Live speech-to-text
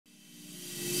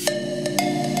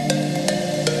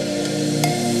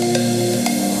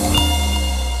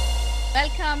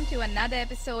another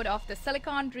episode of the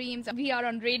Silicon Dreams. We are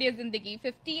on Radio Zindagi,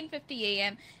 15:50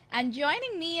 a.m. And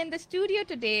joining me in the studio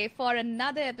today for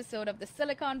another episode of the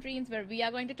Silicon Dreams, where we are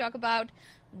going to talk about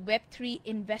Web3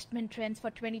 investment trends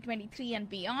for 2023 and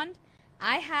beyond,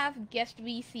 I have guest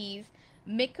VCs,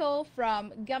 Miko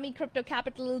from Gumi Crypto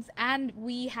Capitals, and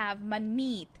we have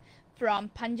Manmeet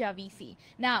from Punja.VC.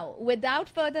 Now, without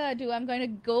further ado, I'm going to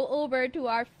go over to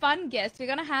our fun guests. We're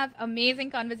going to have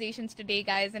amazing conversations today,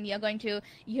 guys, and you're going to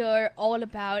hear all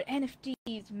about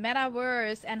NFTs,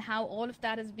 metaverse, and how all of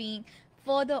that is being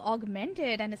further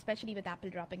augmented, and especially with Apple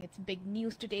dropping its big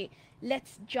news today.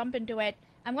 Let's jump into it.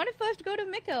 I'm going to first go to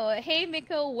Miko. Hey,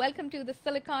 Miko, welcome to the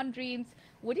Silicon Dreams.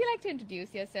 Would you like to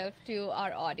introduce yourself to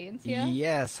our audience here?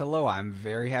 Yes, hello. I'm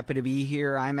very happy to be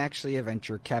here. I'm actually a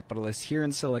venture capitalist here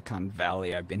in Silicon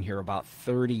Valley. I've been here about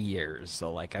 30 years.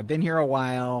 So I've been here a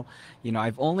while.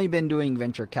 I've only been doing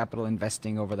venture capital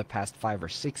investing over the past 5 or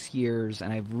 6 years,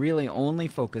 and I've really only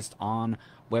focused on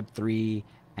Web3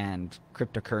 and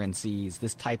cryptocurrencies,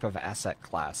 this type of asset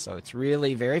class. So it's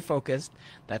really very focused.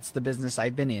 That's the business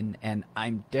I've been in, and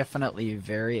I'm definitely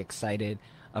very excited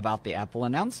about the Apple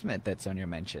announcement that Sonia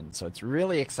mentioned. So it's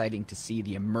really exciting to see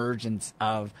the emergence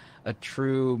of a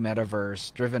true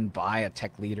metaverse driven by a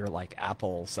tech leader like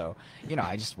Apple. So,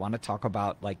 I just want to talk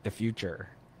about the future.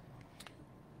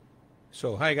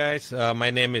 So, hi guys,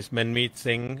 my name is Manmeet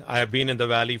Singh. I have been in the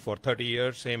Valley for 30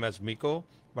 years, same as Miko,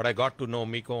 but I got to know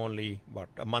Miko only about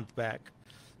a month back.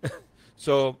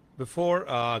 So before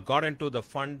got into the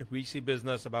fund VC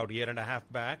business about a year and a half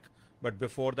back, but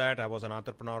before that, I was an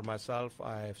entrepreneur myself.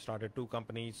 I started 2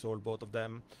 companies, sold both of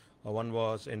them. One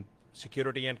was in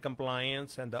security and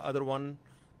compliance, and the other one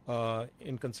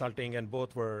in consulting, and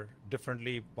both were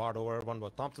differently bought over. One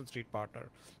was Thompson Street Partner.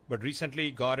 But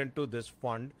recently got into this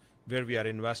fund where we are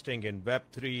investing in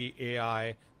Web3,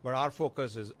 AI, where our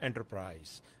focus is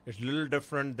enterprise. It's a little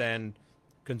different than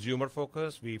consumer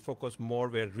focus. We focus more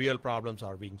where real problems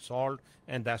are being solved,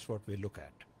 and that's what we look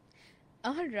at.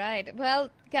 All right.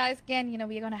 Well, guys, again,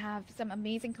 we're going to have some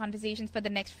amazing conversations for the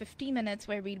next 50 minutes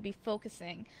where we'll be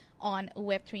focusing on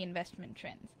Web3 investment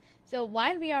trends. So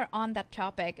while we are on that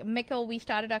topic, Miko, we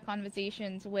started our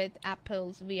conversations with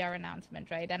Apple's VR announcement,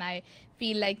 right? And I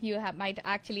feel like you might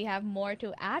actually have more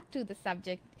to add to the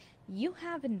subject. You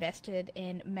have invested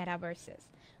in metaverses.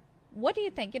 What do you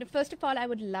think? First of all, I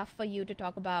would love for you to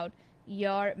talk about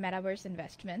your metaverse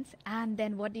investments, and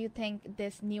then what do you think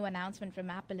this new announcement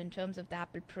from Apple in terms of the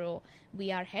Apple Pro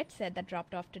VR headset that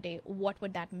dropped off today, what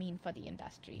would that mean for the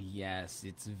industry? Yes,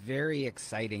 it's very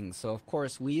exciting. So of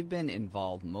course we've been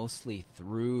involved mostly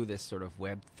through this sort of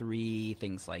Web3,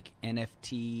 things like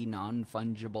NFT,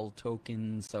 non-fungible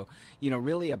tokens. So,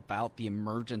 really about the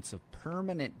emergence of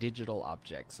permanent digital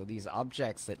objects. So these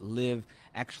objects that live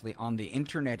actually on the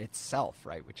internet itself,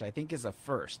 right? Which I think is a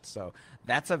first. So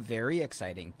that's a very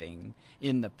exciting thing.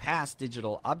 In the past,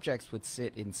 digital objects would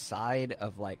sit inside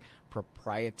of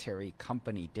proprietary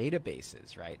company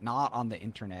databases, right? Not on the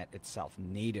internet itself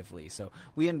natively. So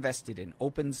we invested in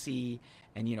OpenSea,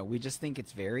 and we just think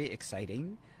it's very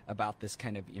exciting about this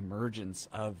kind of emergence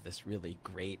of this really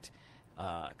great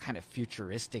kind of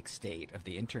futuristic state of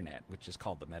the internet, which is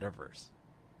called the metaverse.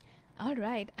 All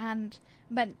right.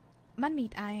 But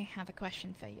Manmeet, I have a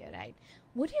question for you, right?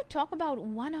 Would you talk about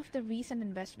one of the recent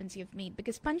investments you've made?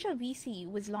 Because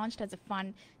Punja.VC was launched as a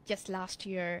fund just last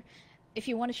year. If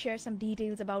you want to share some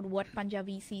details about what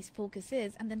Punja.VC's focus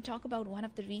is, and then talk about one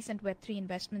of the recent Web3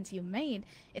 investments you made,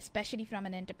 especially from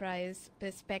an enterprise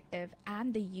perspective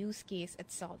and the use case it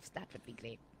solves, that would be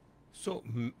great. So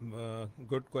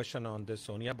good question on this,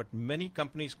 Sonia, but many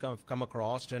companies come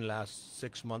across in the last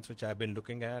 6 months, which I've been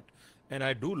looking at. And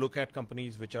I do look at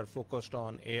companies which are focused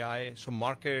on AI, so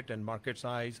market and market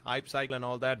size, hype cycle and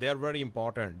all that, they're very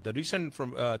important. The recent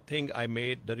thing I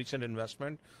made, the recent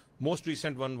investment, most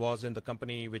recent one was in the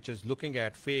company which is looking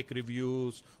at fake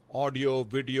reviews, audio,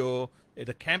 video.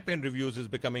 The campaign reviews is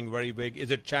becoming very big.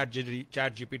 Is it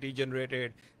ChatGPT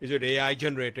generated? Is it AI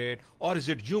generated? Or is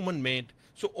it human made?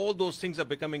 So all those things are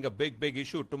becoming a big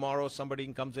issue. Tomorrow somebody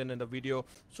comes in the video.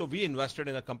 So we invested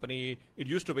in a company. It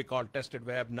used to be called Tested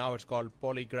Web. Now it's called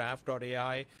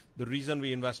Polygraph.ai. The reason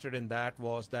we invested in that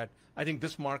was that I think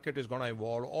this market is going to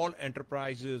evolve. All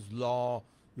enterprises, law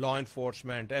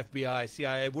enforcement, FBI,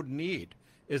 CIA would need.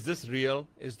 Is this real?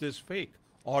 Is this fake?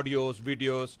 Audios,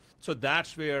 videos. So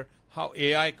that's where how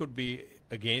AI could be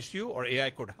against you or AI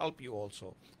could help you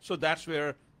also. So that's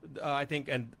where I think,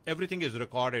 and everything is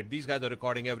recorded. These guys are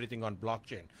recording everything on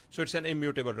blockchain. So it's an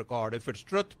immutable record. If it's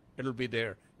truth, it'll be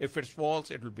there. If it's false,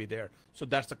 it'll be there. So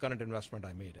that's the current investment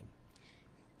I made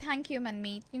in. Thank you,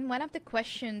 Manmeet. One of the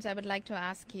questions I would like to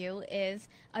ask you is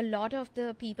a lot of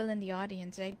the people in the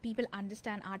audience, right? People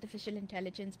understand artificial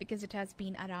intelligence because it has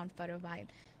been around for a while.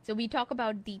 So we talk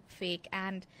about deep fake,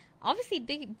 and obviously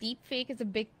deep fake is a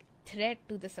big threat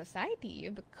to the society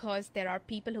because there are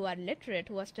people who are literate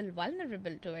who are still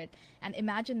vulnerable to it. And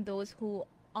imagine those who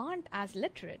aren't as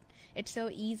literate. It's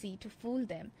so easy to fool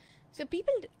them. So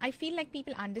I feel like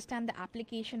people understand the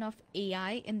application of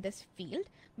AI in this field,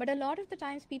 but a lot of the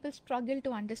times people struggle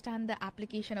to understand the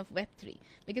application of Web3.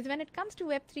 Because when it comes to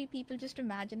Web3, people just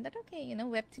imagine that, okay,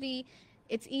 Web3,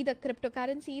 it's either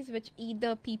cryptocurrencies, which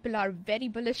either people are very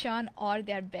bullish on or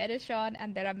they're bearish on,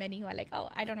 and there are many who are like, oh,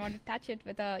 I don't want to touch it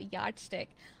with a yardstick.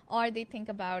 Or they think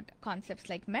about concepts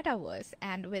like metaverse,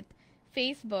 and with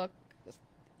Facebook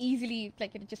easily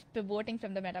just pivoting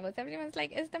from the metaverse, everyone's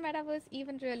like, is the metaverse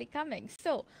even really coming?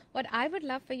 So what I would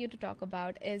love for you to talk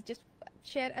about is just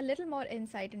share a little more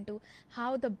insight into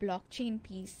how the blockchain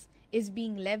piece is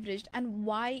being leveraged and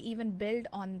why even build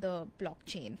on the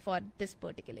blockchain for this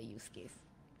particular use case.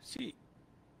 See,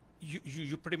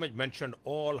 you pretty much mentioned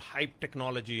all hype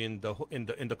technology in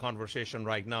the conversation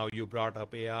right now. You brought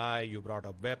up AI, you brought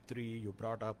up Web3, you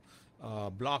brought up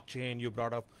blockchain, you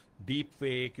brought up deep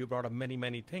fake, you brought up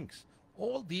many things.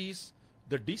 All these,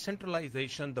 the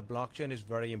decentralization, the blockchain is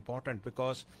very important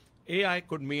because AI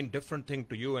could mean different thing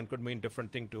to you and could mean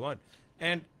different thing to us.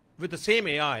 And with the same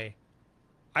AI,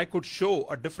 I could show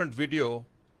a different video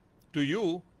to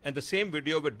you and the same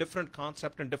video with different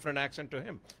concept and different accent to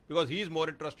him because he's more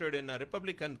interested in a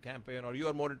Republican campaign or you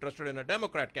are more interested in a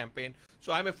Democrat campaign.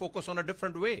 So I may focus on a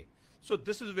different way. So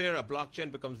this is where a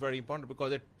blockchain becomes very important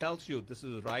because it tells you this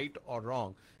is right or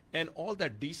wrong. And all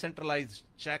that decentralized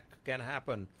check can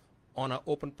happen on an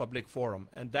open public forum.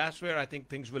 And that's where I think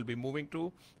things will be moving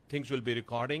to. Things will be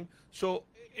recording. So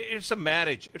it's a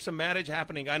marriage. It's a marriage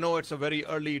happening. I know it's a very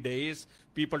early days.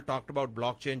 People talked about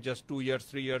blockchain just 2 years,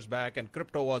 3 years back, and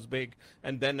crypto was big.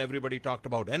 And then everybody talked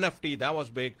about NFT. That was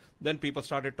big. Then people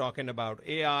started talking about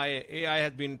AI. AI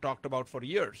has been talked about for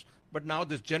years. But now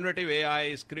this generative AI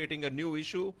is creating a new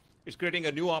issue. It's creating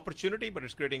a new opportunity, but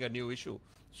it's creating a new issue.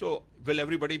 So will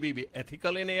everybody be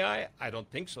ethical in AI? I don't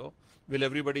think so. Will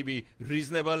everybody be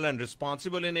reasonable and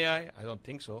responsible in AI? I don't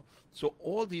think so. So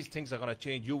all these things are going to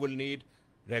change. You will need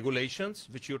regulations,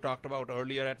 which you talked about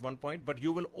earlier at one point, but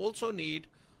you will also need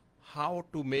how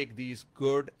to make these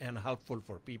good and helpful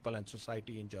for people and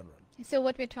society in general. So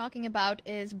what we're talking about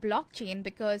is blockchain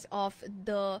because of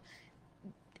the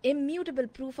immutable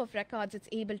proof of records it's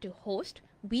able to host.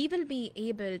 We will be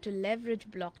able to leverage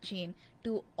blockchain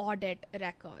to audit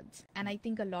records. And I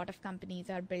think a lot of companies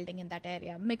are building in that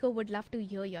area. Miko, would love to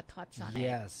hear your thoughts on it.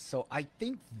 Yes, so I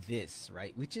think this,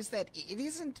 right, which is that it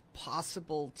isn't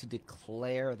possible to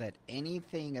declare that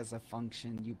anything as a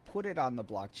function, you put it on the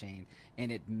blockchain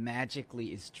and it magically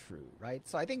is true, right?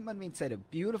 So I think Manmeet said a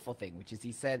beautiful thing, which is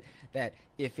he said that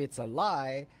if it's a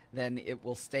lie, then it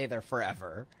will stay there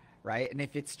forever. Right? And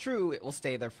if it's true, it will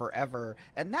stay there forever.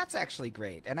 And that's actually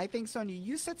great. And I think, Sonia,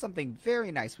 you said something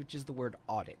very nice, which is the word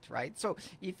audit, right? So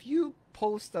if you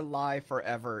post a lie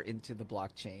forever into the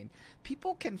blockchain,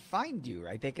 people can find you,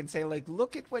 right? They can say, like,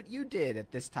 look at what you did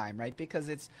at this time, right? Because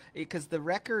the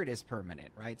record is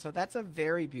permanent, right? So that's a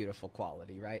very beautiful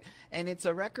quality, right? And it's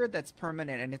a record that's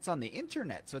permanent and it's on the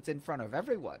internet. So it's in front of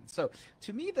everyone. So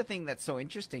to me, the thing that's so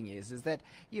interesting is that,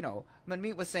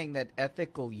 Manmeet was saying that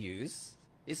ethical use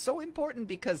is so important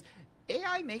because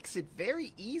AI makes it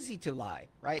very easy to lie,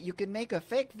 right? You can make a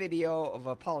fake video of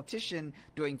a politician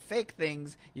doing fake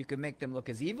things. You can make them look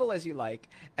as evil as you like.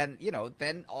 And,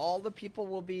 then all the people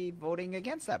will be voting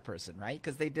against that person, right?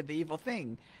 Because they did the evil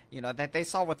thing, that they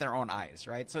saw with their own eyes,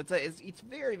 right? So it's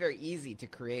very, very easy to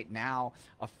create now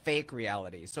a fake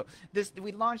reality. So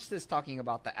we launched this talking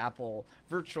about the Apple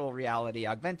virtual reality,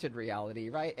 augmented reality,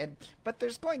 right? But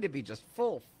there's going to be just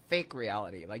full fake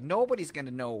reality. Like nobody's going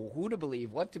to know who to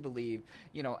believe, what to believe,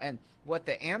 and what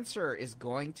the answer is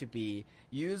going to be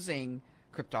using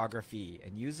cryptography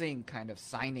and using kind of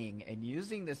signing and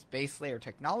using this base layer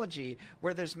technology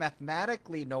where there's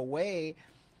mathematically no way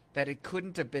that it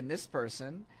couldn't have been this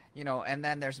person, and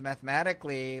then there's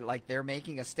mathematically like they're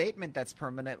making a statement that's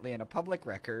permanently in a public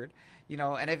record,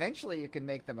 and eventually you can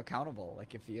make them accountable.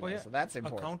 Like if so that's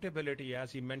important. Accountability,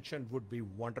 as he mentioned, would be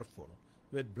wonderful.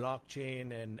 With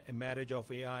blockchain and a marriage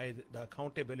of AI, the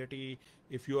accountability,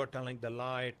 if you are telling the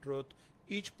lie, truth,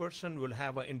 each person will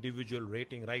have an individual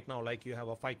rating. Right now, like you have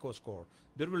a FICO score,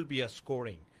 there will be a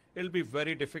scoring. It'll be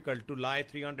very difficult to lie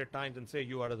 300 times and say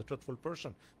you are the truthful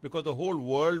person because the whole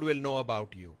world will know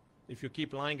about you. If you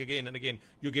keep lying again and again,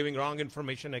 you're giving wrong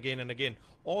information again and again,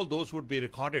 all those would be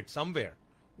recorded somewhere.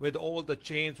 with all the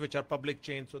chains which are public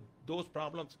chains. So those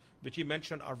problems which he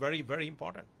mentioned are very, very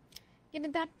important.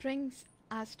 That brings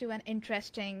us to an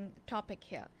interesting topic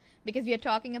here, because we are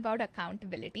talking about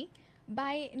accountability.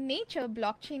 By nature,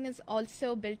 blockchain is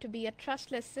also built to be a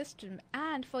trustless system,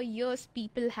 and for years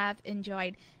people have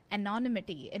enjoyed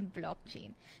anonymity in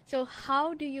blockchain. So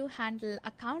how do you handle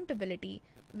accountability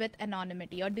with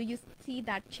anonymity, or do you see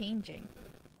that changing?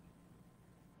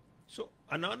 So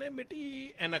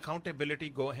anonymity and accountability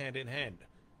go hand in hand.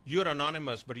 You're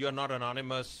anonymous, but you're not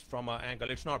anonymous from an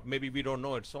angle. It's not, maybe we don't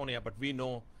know it's Sonia, but we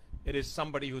know it is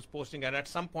somebody who's posting, and at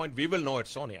some point we will know it's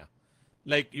Sonia.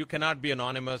 Like, you cannot be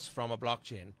anonymous from a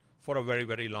blockchain for a very,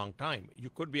 very long time. You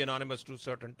could be anonymous to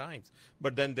certain times,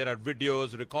 but then there are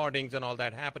videos, recordings, and all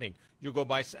that happening. You go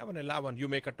by 7-Eleven, you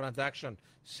make a transaction,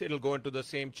 it'll go into the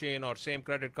same chain or same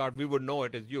credit card. We would know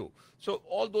it is you. So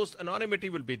all those anonymity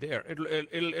will be there.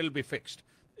 It'll be fixed.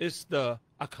 It's the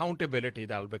accountability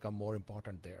that will become more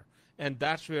important there. And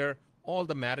that's where all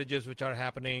the marriages which are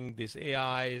happening, these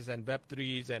AIs and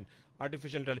Web3s and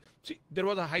artificial intelligence. See, there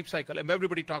was a hype cycle, and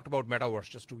everybody talked about metaverse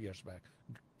just 2 years back.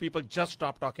 People just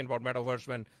stopped talking about metaverse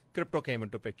when crypto came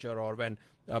into picture, or when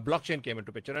blockchain came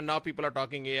into picture, and now people are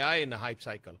talking AI in a hype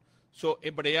cycle. So,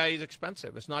 but AI is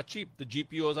expensive. It's not cheap. The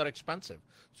GPUs are expensive.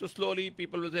 So slowly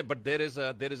people will say, but there is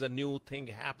a new thing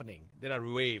happening. There are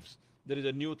waves. There is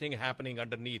a new thing happening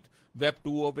underneath. Web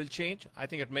 2.0 will change. I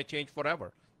think it may change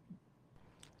forever.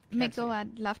 Miko,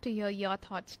 I'd love to hear your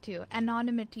thoughts too.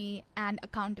 Anonymity and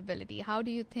accountability. How do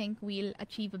you think we'll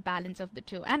achieve a balance of the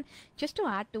two? And just to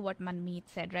add to what Manmeet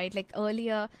said, right? Like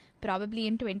earlier, probably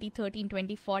in 2013,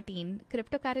 2014,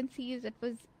 cryptocurrencies, it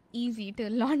was easy to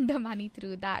launder money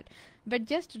through that. But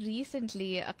just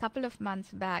recently, a couple of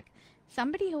months back,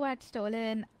 somebody who had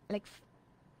stolen like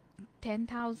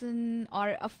 10,000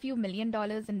 or a few $1 million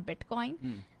in Bitcoin,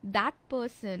 that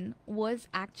person was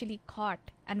actually caught.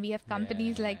 And we have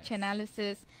companies like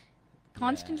Chainalysis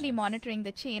constantly monitoring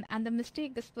the chain. And the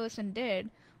mistake this person did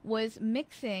was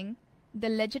mixing the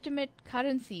legitimate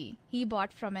currency he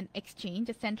bought from an exchange,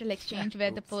 a central exchange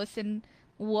where the person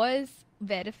was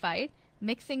verified,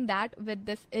 mixing that with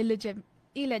this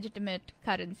illegitimate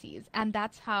currencies. And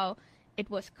that's how it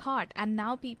was caught. And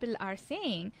now people are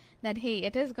saying that, hey,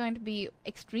 it is going to be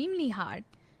extremely hard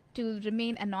to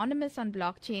remain anonymous on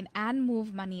blockchain and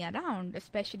move money around,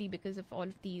 especially because of all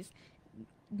of these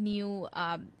new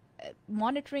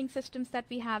monitoring systems that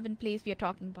we have in place. We are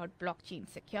talking about blockchain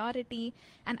security.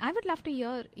 And I would love to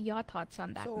hear your thoughts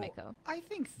on that, Miko. I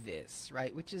think this,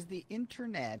 right, which is the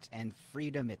internet and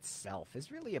freedom itself,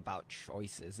 is really about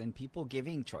choices and people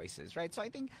giving choices, right? So I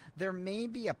think there may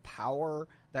be a power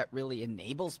that really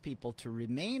enables people to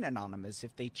remain anonymous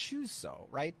if they choose so,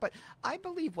 right? But I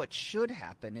believe what should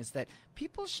happen is that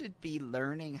people should be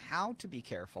learning how to be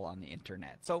careful on the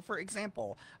internet. So for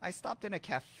example, I stopped in a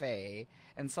cafe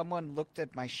and someone looked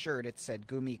at my shirt. It said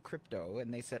Gumi Crypto,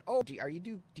 and they said, "Oh, do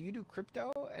you do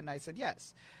crypto?" And I said,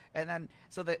 "Yes." And then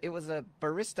it was a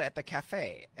barista at the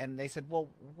cafe, and they said, "Well,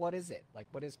 what is it? Like,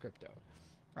 what is crypto?"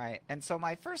 Right? And so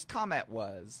my first comment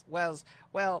was,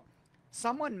 well,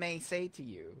 someone may say to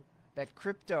you that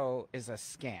crypto is a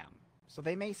scam. So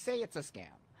they may say it's a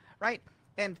scam, right?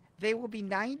 And they will be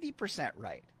 90%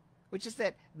 right, which is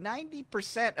that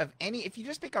 90% of if you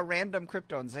just pick a random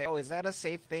crypto and say, oh, is that a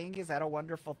safe thing? Is that a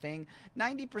wonderful thing?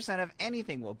 90% of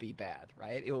anything will be bad,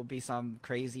 right? It will be some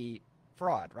crazy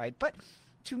fraud, right? But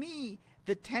to me,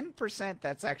 the 10%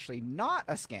 that's actually not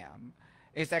a scam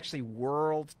is actually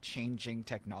world-changing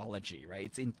technology, right?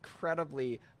 It's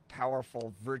incredibly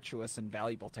powerful, virtuous, and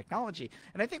valuable technology.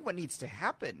 And I think what needs to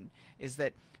happen is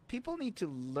that people need to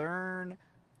learn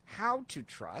how to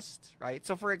trust, right?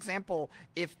 So for example,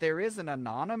 if there is an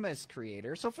anonymous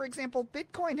creator, so for example,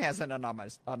 Bitcoin has an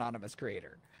anonymous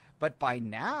creator. But by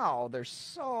now, there's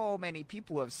so many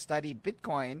people who have studied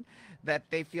Bitcoin that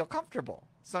they feel comfortable.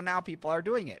 So now people are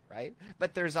doing it, right?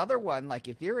 But there's other one like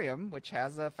Ethereum, which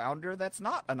has a founder that's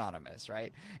not anonymous,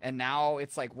 right? And now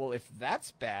it's like, well, if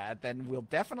that's bad, then we'll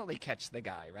definitely catch the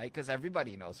guy, right? Because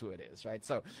everybody knows who it is, right?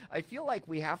 So I feel like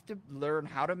we have to learn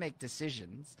how to make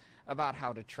decisions about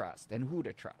how to trust and who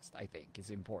to trust, I think,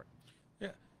 is important. Yeah.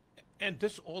 And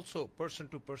this also, person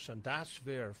to person, that's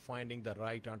where finding the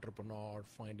right entrepreneur,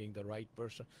 finding the right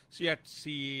person. See, at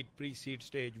seed, pre-seed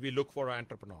stage, we look for an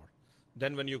entrepreneur.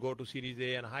 Then when you go to Series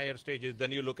A and higher stages,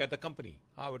 then you look at the company,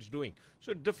 how it's doing.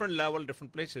 So different level,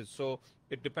 different places. So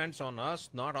it depends on us,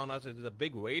 not on us. It is a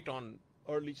big weight on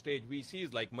early stage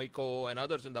VCs like Miko and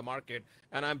others in the market.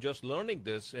 And I'm just learning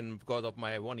this because of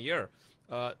my 1 year.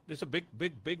 There's a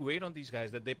big weight on these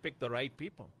guys that they pick the right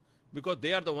people. because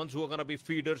they are the ones who are going to be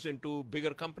feeders into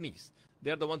bigger companies.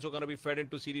 They are the ones who are going to be fed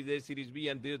into Series A, Series B,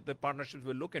 and the partnerships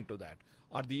will look into that.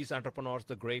 Are these entrepreneurs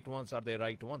the great ones? Are they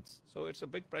right ones? So it's a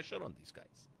big pressure on these guys.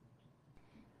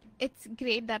 It's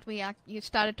great that you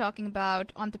started talking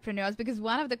about entrepreneurs, because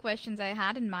one of the questions I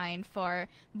had in mind for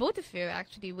both of you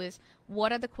actually was,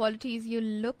 what are the qualities you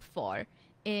look for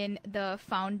in the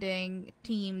founding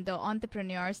team, the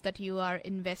entrepreneurs that you are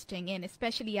investing in,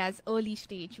 especially as early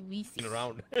stage VCs?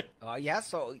 Around. Yeah,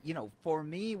 so, for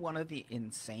me, one of the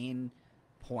insane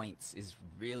points is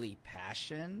really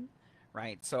passion,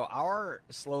 right? So our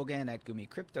slogan at Gumi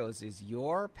Cryptos is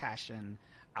your passion,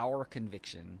 our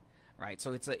conviction. Right.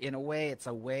 So in a way, it's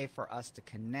a way for us to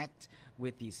connect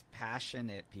with these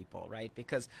passionate people, right?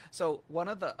 Because so one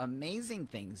of the amazing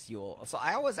things so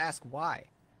I always ask why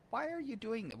are you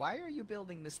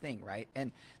building this thing, right?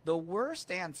 And the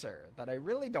worst answer that I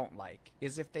really don't like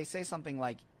is if they say something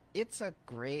like, it's a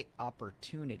great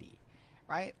opportunity,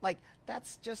 right? Like,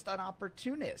 that's just an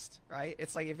opportunist, right?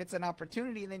 It's like, if it's an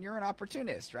opportunity, then you're an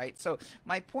opportunist, right? So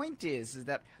my point is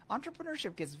that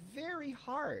entrepreneurship gets very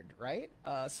hard, right?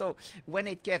 So when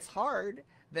it gets hard,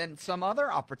 then some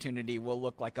other opportunity will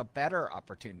look like a better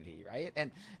opportunity, right?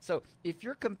 And so if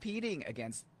you're competing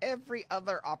against every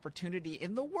other opportunity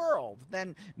in the world,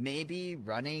 then maybe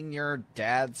running your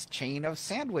dad's chain of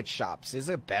sandwich shops is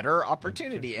a better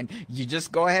opportunity, and you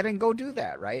just go ahead and go do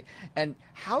that, right? And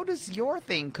how does your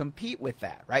thing compete with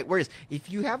that, right? Whereas if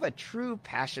you have a true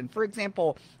passion, for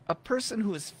example, a person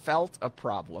who has felt a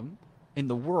problem in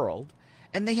the world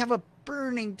and they have a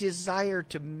burning desire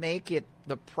to make it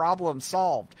the problem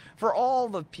solved for all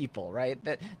the people, right?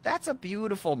 That's a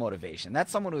beautiful motivation.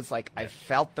 That's someone who's like, I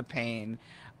felt the pain.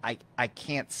 I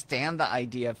can't stand the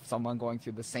idea of someone going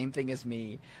through the same thing as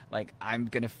me. Like, I'm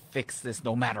going to fix this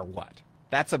no matter what.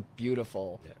 That's a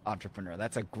beautiful entrepreneur.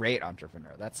 That's a great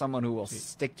entrepreneur. That's someone who will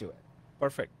stick to it.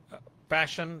 Perfect.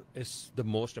 Passion is the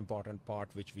most important part,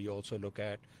 which we also look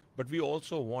at, but we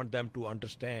also want them to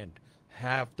understand,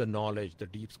 have the knowledge, the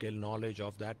deep scale knowledge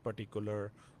of that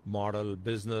particular model,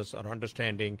 business, or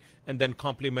understanding, and then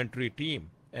complementary team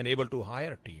and able to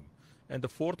hire a team. And the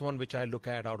fourth one, which I look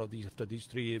at after these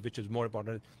three, which is more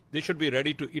important, they should be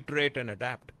ready to iterate and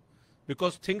adapt,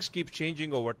 because things keep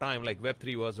changing over time. Like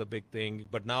Web3 was a big thing,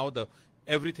 but now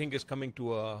everything is coming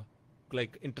to a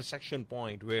intersection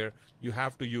point where you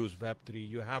have to use Web3,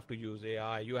 you have to use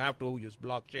AI, you have to use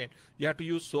blockchain, you have to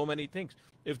use so many things.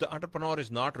 If the entrepreneur is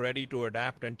not ready to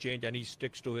adapt and change, and he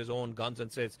sticks to his own guns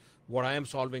and says, what I am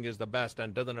solving is the best,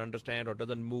 and doesn't understand or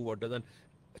doesn't move or doesn't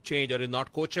change or is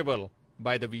not coachable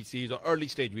by the VCs or early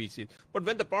stage VCs. But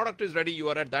when the product is ready, you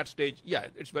are at that stage,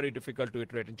 it's very difficult to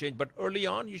iterate and change. But early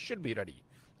on, you should be ready.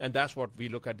 And that's what we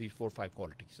look at, these 4 or 5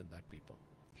 qualities in that people.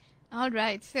 All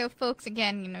right. So, folks,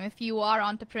 again, if you are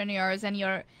entrepreneurs and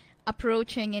you're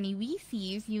approaching any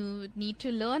VCs, you need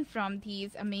to learn from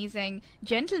these amazing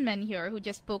gentlemen here who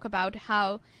just spoke about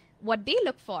what they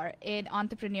look for in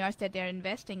entrepreneurs that they're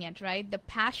investing in, right? The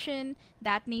passion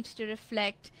that needs to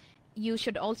reflect. You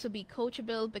should also be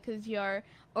coachable, because your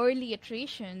early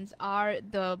iterations are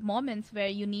the moments where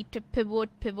you need to pivot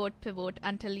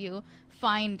until you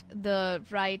find the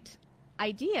right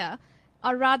idea,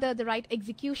 or rather the right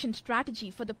execution strategy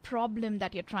for the problem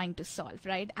that you're trying to solve,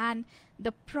 right? And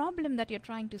the problem that you're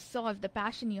trying to solve, the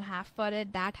passion you have for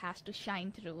it, that has to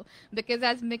shine through. Because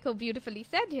as Miko beautifully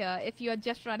said here, if you're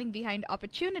just running behind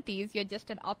opportunities, you're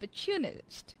just an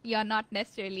opportunist. You're not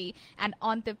necessarily an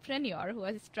entrepreneur who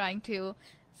is trying to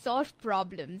solve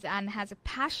problems and has a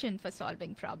passion for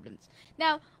solving problems.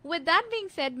 Now, with that being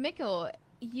said, Miko,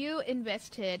 you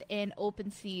invested in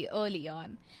OpenSea early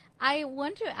on. I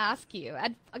want to ask you,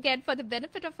 and again, for the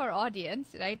benefit of our audience,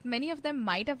 right? Many of them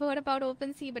might have heard about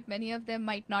OpenSea, but many of them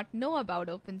might not know about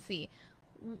OpenSea.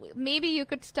 Maybe you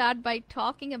could start by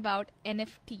talking about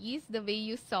NFTs, the way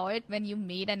you saw it when you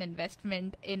made an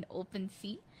investment in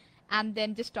OpenSea, and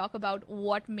then just talk about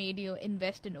what made you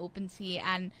invest in OpenSea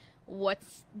and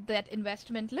what's that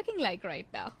investment looking like right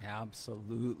now.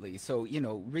 Absolutely. So,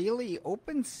 really,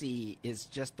 OpenSea is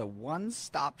just a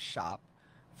one-stop shop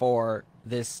for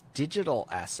this digital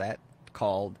asset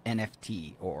called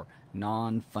NFT, or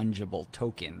non-fungible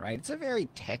token, right? It's a very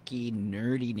techie,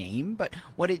 nerdy name, but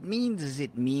what it means is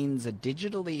it means a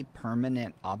digitally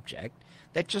permanent object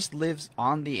that just lives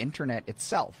on the internet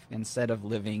itself instead of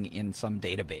living in some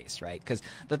database, right? Because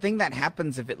the thing that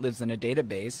happens if it lives in a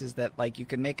database is that, like, you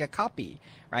can make a copy,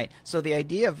 right? So the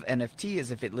idea of NFT is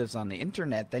if it lives on the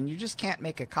internet, then you just can't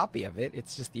make a copy of it.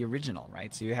 It's just the original,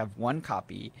 right? So you have one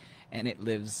copy, and it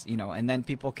lives, and then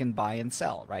people can buy and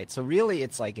sell, right? So really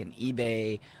it's like an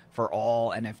eBay for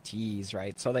all NFTs,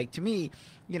 right? So like to me,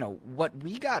 what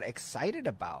we got excited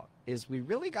about is we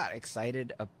really got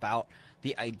excited about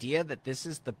the idea that this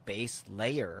is the base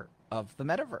layer of the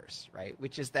metaverse, right?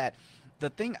 Which is that the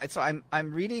thing. So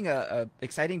I'm reading a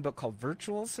exciting book called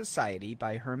Virtual Society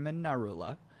by Herman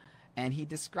Narula, and he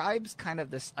describes kind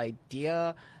of this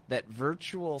idea that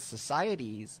virtual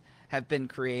societies have been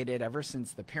created ever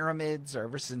since the pyramids or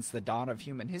ever since the dawn of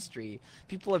human history.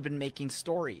 People have been making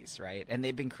stories, right? And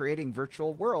they've been creating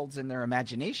virtual worlds in their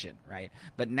imagination, right?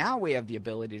 But now we have the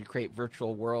ability to create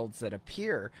virtual worlds that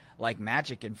appear like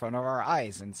magic in front of our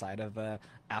eyes inside of a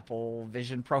Apple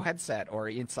Vision Pro headset or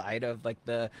inside of like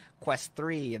the Quest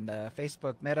 3 in the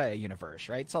Facebook Meta universe,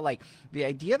 right? So like the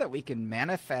idea that we can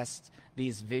manifest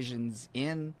these visions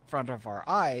in front of our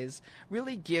eyes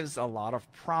really gives a lot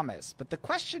of promise. But the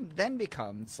question then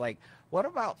becomes like, what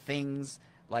about things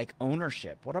like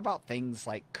ownership? What about things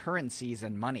like currencies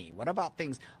and money? What about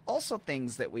things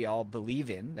that we all believe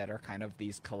in that are kind of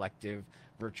these collective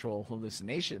virtual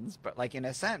hallucinations? But like in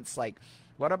a sense, like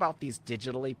what about these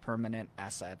digitally permanent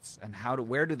assets and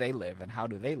where do they live and how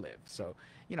do they live? So,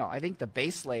 I think the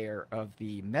base layer of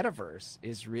the metaverse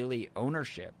is really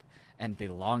ownership and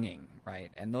belonging, right?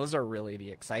 And those are really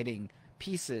the exciting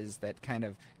pieces that kind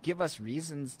of give us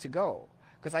reasons to go.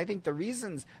 Because I think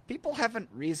people haven't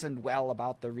reasoned well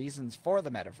about the reasons for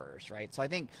the metaverse, right? So I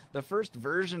think the first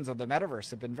versions of the metaverse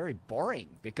have been very boring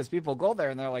because people go there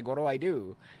and they're like, what do I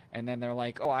do? And then they're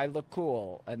like, oh, I look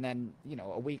cool. And then,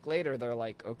 a week later, they're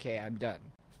like, okay, I'm done.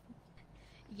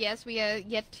 Yes, we are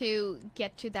yet to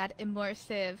get to that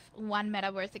immersive one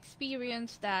metaverse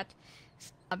experience that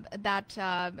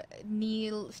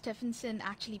Neil Stephenson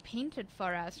actually painted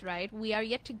for us, right? We are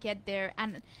yet to get there,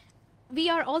 and we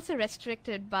are also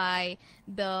restricted by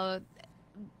the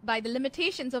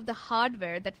limitations of the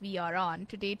hardware that we are on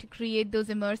today. To create those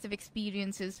immersive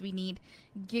experiences, we need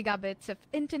gigabits of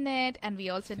internet, and we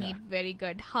also need very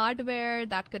good hardware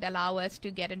that could allow us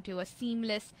to get into a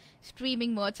seamless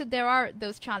streaming mode. So there are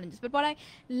those challenges. But what I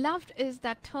loved is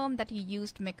that term that you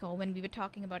used, Miko, when we were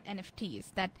talking about NFTs,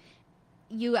 that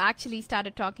you actually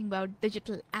started talking about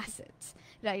digital assets,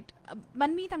 right?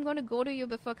 Manmeet, I'm going to go to you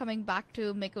before coming back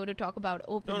to Miko to talk about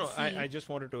OpenSea. No, I just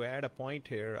wanted to add a point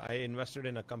here. I invested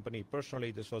in a company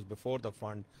personally. This was before the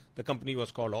fund. The company was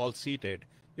called All Seated.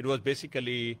 It was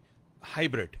basically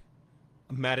hybrid.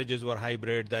 Marriages were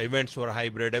hybrid, the events were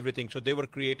hybrid, everything. So they were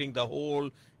creating the whole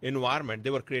environment. They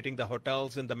were creating the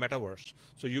hotels in the metaverse.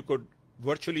 So you could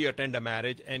virtually attend a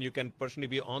marriage and you can personally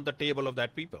be on the table of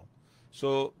that people.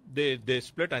 So they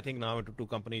split, I think, now into two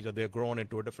companies, or they've grown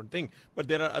into a different thing. But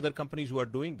there are other companies who are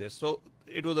doing this. So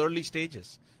it was early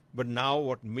stages. But now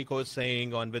what Miko is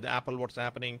saying on with Apple, what's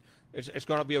happening, it's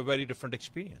going to be a very different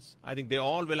experience. I think they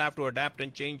all will have to adapt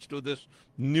and change to this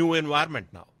new environment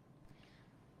now.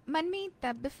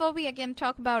 Manmeet, before we again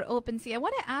talk about OpenSea, I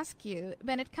want to ask you,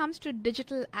 when it comes to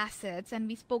digital assets, and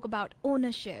we spoke about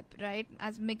ownership, right?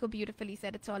 As Miko beautifully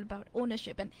said, it's all about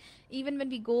ownership. And even when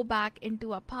we go back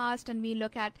into our past and we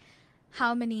look at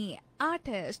how many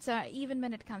artists, even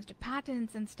when it comes to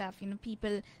patents and stuff,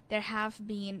 there have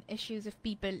been issues of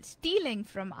people stealing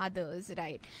from others,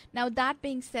 right? Now, that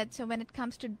being said, so when it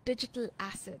comes to digital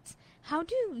assets, how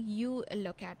do you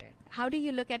look at it? How do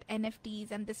you look at NFTs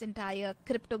and this entire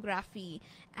cryptography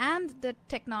and the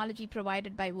technology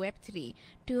provided by Web3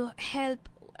 to help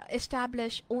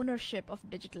establish ownership of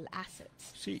digital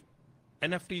assets? See,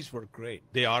 NFTs were great.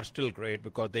 They are still great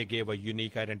because they gave a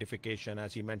unique identification,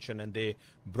 as you mentioned, and they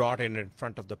brought it in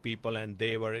front of the people, and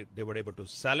they were able to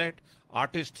sell it.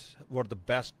 Artists were the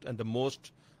best and the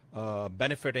most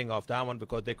benefiting of that one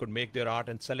because they could make their art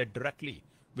and sell it directly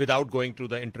without going through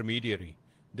the intermediary.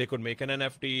 They could make an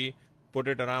NFT, put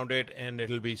it around it, and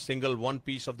it'll be one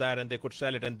piece of that, and they could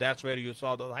sell it. And that's where you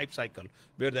saw the hype cycle,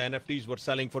 where the NFTs were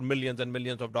selling for millions and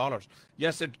millions of dollars.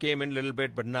 Yes, it came in a little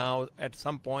bit, but now at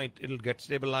some point it'll get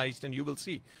stabilized and you will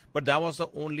see. But that was the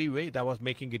only way. That was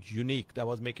making it unique. That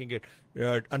was making it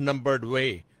a numbered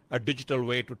way, a digital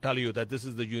way to tell you that this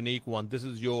is the unique one, this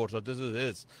is yours, or this is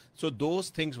his. So those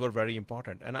things were very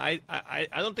important. And I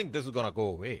don't think this is going to go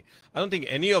away. I don't think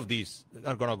any of these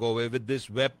are going to go away with this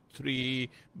Web3,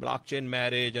 blockchain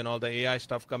marriage, and all the AI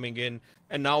stuff coming in.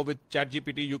 And now with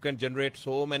ChatGPT, you can generate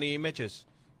so many images.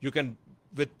 You can,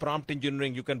 with prompt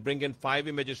engineering, you can bring in 5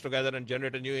 images together and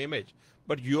generate a new image.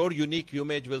 But your unique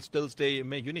image will still stay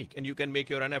unique, and you can make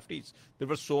your NFTs. There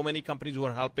were so many companies who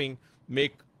are helping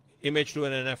make image to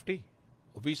an NFT.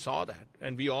 We saw that,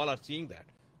 and we all are seeing that.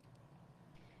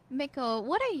 Miko,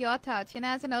 what are your thoughts?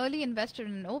 As an early investor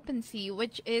in OpenSea,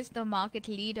 which is the market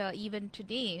leader even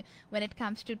today when it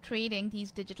comes to trading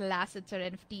these digital assets or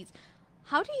NFTs,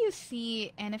 how do you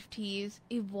see NFTs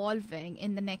evolving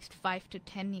in the next 5 to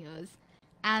 10 years?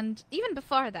 And even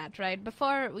before that, right?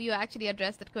 Before you actually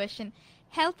address that question,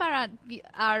 help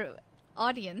our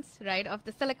audience, right, of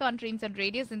the Silicon Dreams and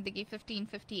Radio Zindagi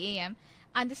 1550 AM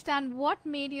understand what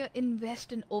made you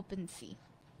invest in OpenSea.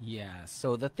 Yeah,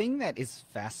 so the thing that is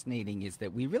fascinating is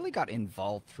that we really got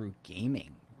involved through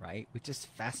gaming, right? Which is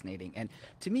fascinating. And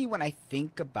to me, when I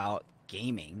think about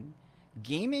gaming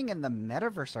and the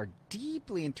metaverse are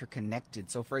deeply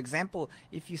interconnected. So for example,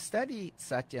 if you study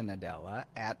Satya Nadella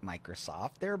at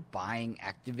Microsoft, they're buying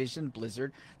Activision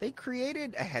Blizzard. They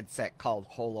created a headset called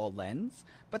HoloLens,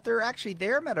 but they're actually,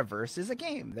 their metaverse is a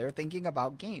game. They're thinking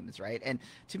about games, right? And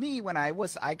to me, when I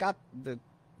got the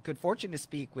good fortune to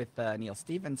speak with Neil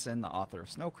Stephenson, the author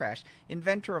of Snow Crash,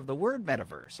 inventor of the word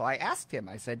metaverse. So I asked him,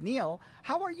 I said, Neil,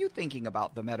 how are you thinking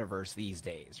about the metaverse these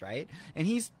days, right? And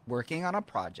he's working on a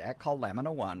project called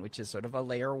Lamina 1, which is sort of a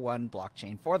layer 1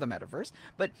 blockchain for the metaverse.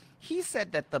 But he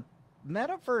said that the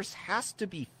metaverse has to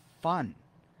be fun,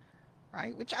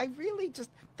 right? Which I really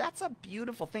that's a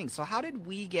beautiful thing. So how did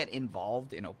we get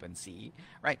involved in OpenSea,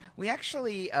 right? We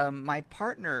actually, my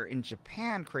partner in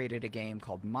Japan created a game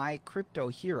called My Crypto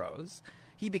Heroes.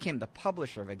 He became the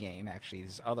publisher of a game. Actually,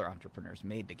 these other entrepreneurs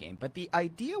made the game. But the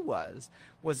idea was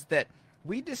that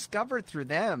we discovered through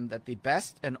them that the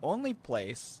best and only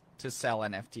place to sell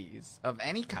NFTs of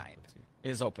any kind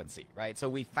is OpenSea, right? So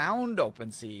we found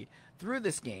OpenSea through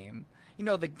this game.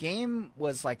 The game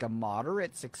was like a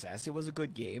moderate success. It was a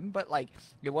good game, but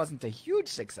it wasn't a huge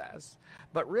success.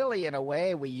 But really, in a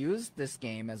way, we used this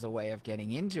game as a way of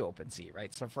getting into OpenSea,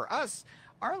 right? So for us,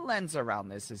 our lens around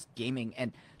this is gaming.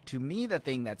 And to me, the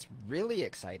thing that's really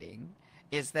exciting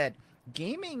is that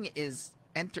gaming is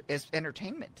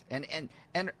entertainment.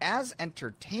 And as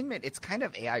entertainment, it's kind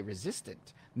of AI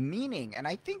resistant. Meaning, and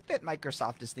I think that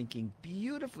Microsoft is thinking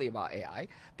beautifully about AI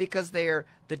because they're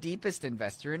the deepest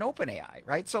investor in OpenAI,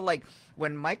 right? So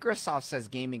when Microsoft says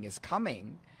gaming is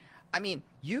coming, I mean,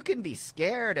 you can be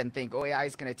scared and think, oh, AI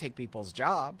is going to take people's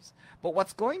jobs. But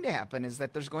what's going to happen is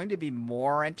that there's going to be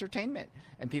more entertainment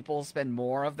and people will spend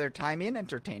more of their time in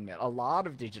entertainment, a lot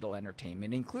of digital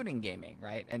entertainment, including gaming,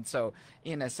 right? And so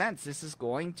in a sense, this is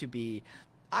going to be,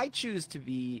 I choose to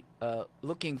be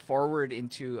looking forward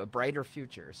into a brighter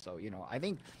future. So, I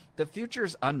think the future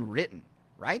is unwritten,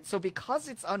 right? So because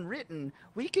it's unwritten,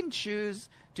 we can choose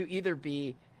to either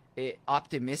be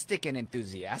optimistic and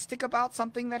enthusiastic about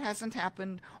something that hasn't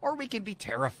happened, or we can be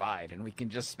terrified and we can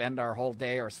just spend our whole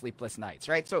day or sleepless nights,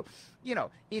 right? So,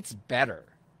 it's better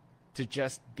to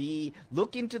just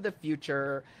look into the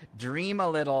future, dream a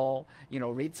little,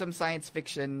 read some science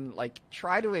fiction,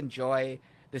 try to enjoy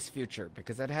this future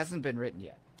because it hasn't been written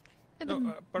yet.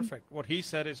 No, perfect. What he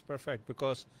said is perfect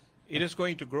because it is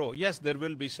going to grow. Yes, there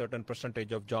will be certain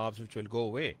percentage of jobs which will go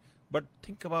away, but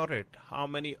think about it. How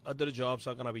many other jobs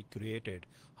are going to be created?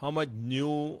 How much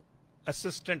new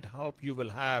assistant help you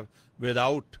will have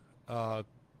without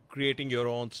creating your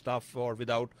own stuff or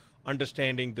without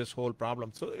understanding this whole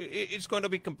problem. So it's going to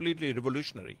be completely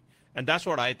revolutionary. And that's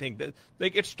what I think.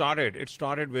 It started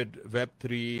with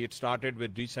Web3. It started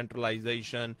with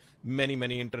decentralization.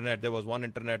 Many internet. There was one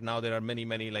internet. Now there are many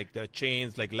the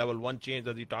chains, like level 1 chains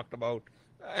that he talked about,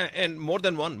 and more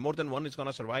than one is going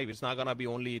to survive. It's not going to be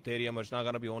only Ethereum. Or it's not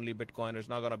going to be only Bitcoin. Or it's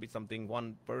not going to be something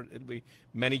one per. It'll be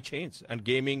many chains, and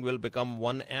gaming will become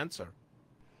one answer.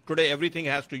 Today everything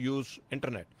has to use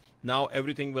internet. Now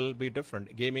everything will be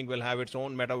different. Gaming will have its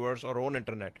own metaverse or own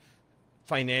internet.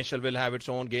 Financial will have its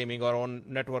own gaming or own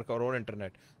network or own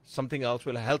internet. Something else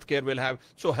healthcare will have.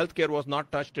 So healthcare was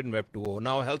not touched in Web 2.0.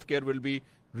 Now healthcare will be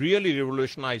really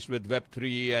revolutionized with Web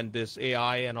 3 and this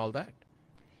AI and all that.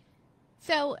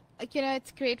 So,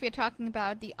 it's great we're talking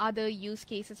about the other use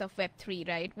cases of Web3,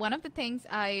 right? One of the things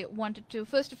I wanted to,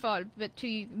 first of all,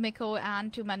 to Miko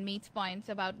and to Manmeet's points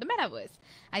about the metaverse,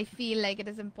 I feel like it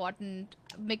is important.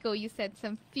 Miko, you said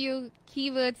some few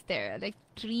keywords there, like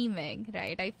dreaming,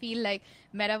 right? I feel like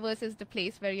metaverse is the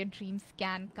place where your dreams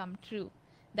can come true.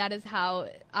 That is how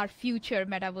our future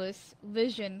metaverse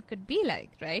vision could be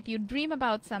like, right? You dream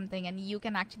about something and you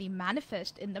can actually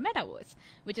manifest in the metaverse,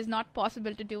 which is not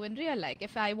possible to do in real life.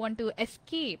 If I want to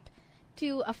escape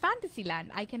to a fantasy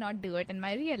land, I cannot do it in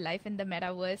my real life. In the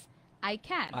metaverse, I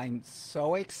can. I'm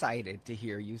so excited to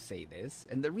hear you say this.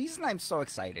 And the reason I'm so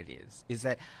excited is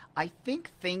that I think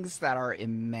things that are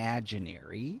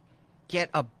imaginary get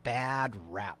a bad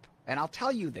rap, And I'll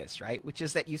tell you this, right? Which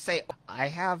is that you say, I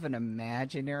have an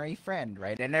imaginary friend,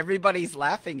 right? And everybody's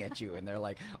laughing at you. And they're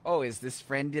like, oh, is this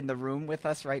friend in the room with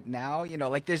us right now? You know,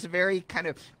 like there's very kind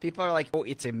of, people are like, oh,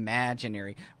 it's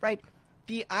imaginary, right?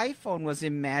 The iPhone was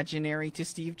imaginary to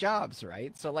Steve Jobs,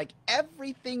 right? So like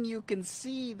everything you can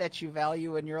see that you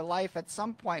value in your life at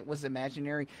some point was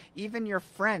imaginary. Even your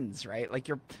friends, right? Like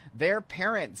their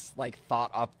parents like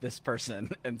thought up this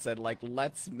person and said like,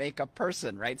 let's make a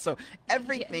person, right? So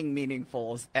everything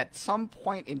meaningful is at some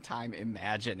point in time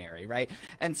imaginary, right?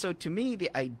 And so to me,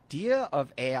 the idea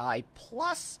of AI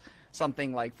plus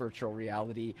something like virtual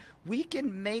reality, we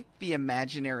can make the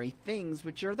imaginary things,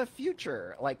 which are the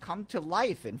future, like come to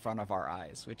life in front of our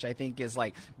eyes, which I think is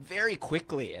like very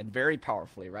quickly and very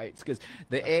powerfully, right? Because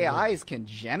the AIs can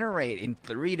generate in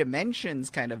 3 dimensions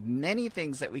kind of many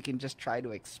things that we can just try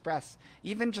to express,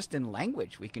 even just in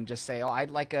language. We can just say, oh, I'd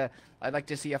like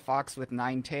to see a fox with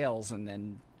 9 tails, and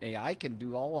then AI can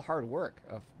do all the hard work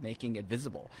of making it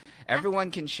visible. Everyone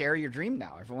can share your dream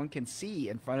now. Everyone can see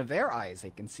in front of their eyes.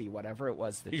 They can see whatever it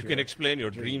was that you can explain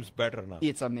your dreams better now.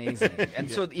 It's amazing.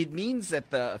 And so it means that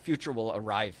the future will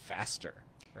arrive faster,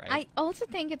 right? I also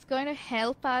think it's going to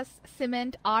help us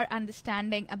cement our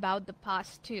understanding about the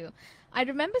past too. I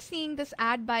remember seeing this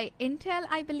ad by Intel,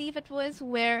 I believe it was,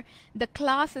 where the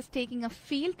class is taking a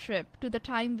field trip to the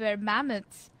time where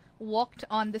mammoths walked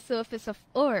on the surface of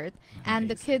Earth, and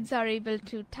the kids are able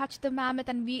to touch the mammoth,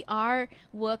 and we are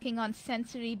working on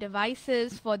sensory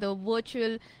devices for the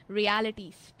virtual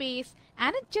reality space,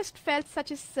 and it just felt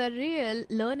such a surreal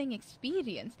learning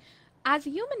experience. As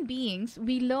human beings,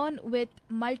 we learn with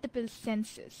multiple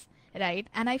senses, right?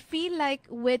 And I feel like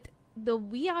with the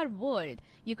VR world,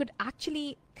 you could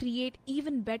actually create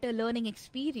even better learning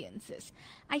experiences.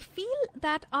 I feel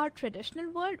that our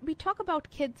traditional world, we talk about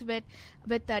kids with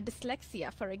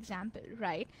dyslexia, for example,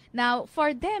 right? Now,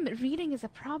 for them, reading is a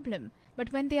problem.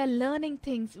 But when they are learning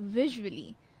things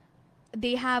visually,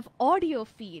 they have audio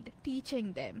feed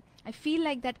teaching them. I feel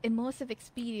like that immersive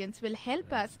experience will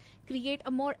help us create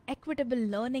a more equitable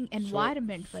learning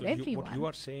environment for everyone. What you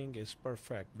are saying is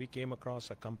perfect. We came across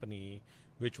a company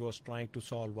which was trying to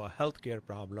solve a healthcare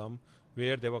problem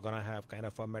where they were going to have kind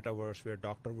of a metaverse where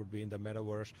doctor would be in the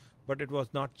metaverse. But it was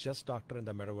not just doctor in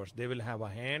the metaverse. They will have a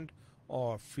hand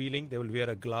or feeling. They will wear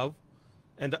a glove.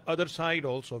 And the other side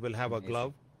also will have a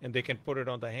glove, and they can put it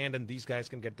on the hand, and these guys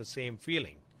can get the same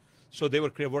feeling. So they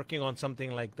were working on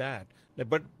something like that.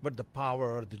 But the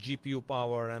power, the GPU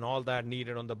power, and all that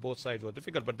needed on the both sides was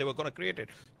difficult. But they were going to create it.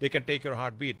 They can take your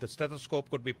heartbeat. The stethoscope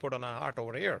could be put on a heart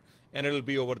over here, and it'll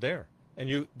be over there.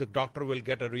 And the doctor will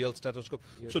get a real stethoscope.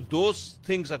 So those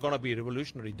things are going to be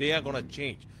revolutionary. They are going to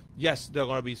change. Yes, there are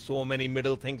going to be so many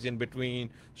middle things in between.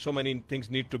 So many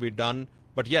things need to be done.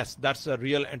 But yes, that's a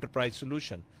real enterprise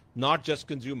solution, not just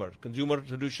consumer. Consumer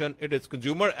solution, it is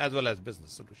consumer as well as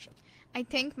business solution. I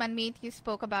think, Manmeet, you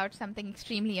spoke about something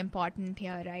extremely important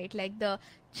here, right? Like the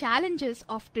challenges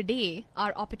of today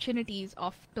are opportunities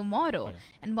of tomorrow. Right.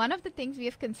 And one of the things we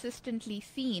have consistently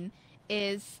seen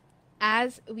is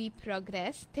as we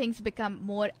progress, things become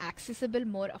more accessible,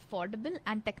 more affordable,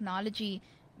 and technology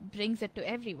brings it to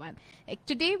everyone. Like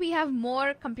today, we have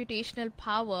more computational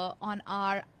power on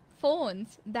our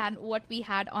phones than what we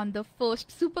had on the first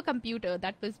supercomputer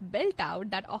that was built out,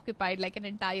 that occupied like an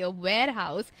entire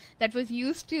warehouse, that was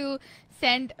used to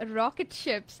send rocket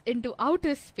ships into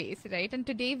outer space, right? And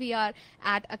today we are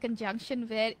at a conjunction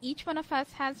where each one of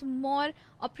us has more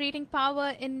operating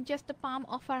power in just the palm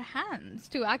of our hands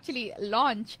to actually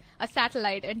launch a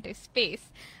satellite into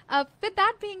space. With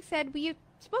that being said, we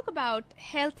spoke about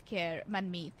healthcare,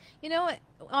 Manmeet. You know,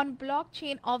 on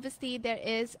blockchain, obviously there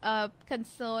is a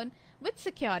concern with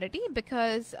security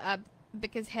because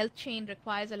health chain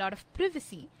requires a lot of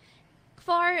privacy.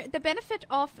 For the benefit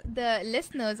of the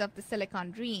listeners of the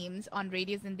Silicon Dreams on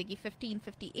Radio Zindagi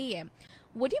 1550 AM,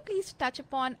 would you please touch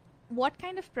upon what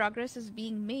kind of progress is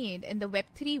being made in the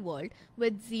Web3 world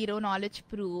with zero knowledge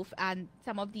proof and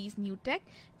some of these new tech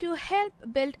to help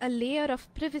build a layer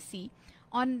of privacy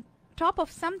on top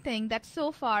of something that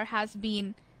so far has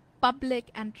been public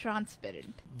and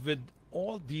transparent? With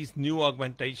all these new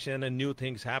augmentation and new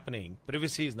things happening,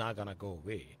 privacy is not going to go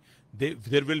away.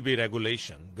 There will be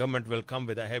regulation. Government will come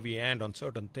with a heavy hand on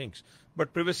certain things,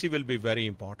 but privacy will be very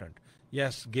important.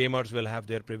 Yes, gamers will have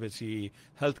their privacy.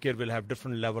 Healthcare will have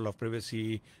different level of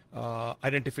privacy.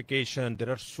 Identification. There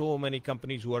are so many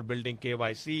companies who are building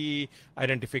KYC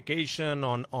identification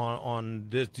on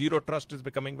this. Zero trust is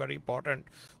becoming very important.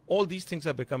 All these things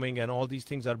are becoming, and all these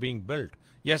things are being built.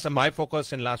 Yes, and my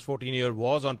focus in last 14 years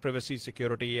was on privacy,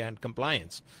 security, and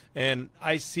compliance. And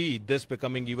I see this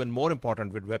becoming even more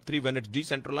important with Web3 when it's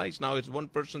decentralized. Now it's one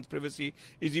person's privacy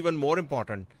is even more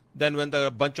important than when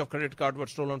a bunch of credit cards were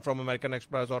stolen from American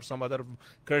Express or some other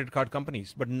credit card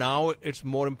companies. But now it's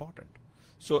more important.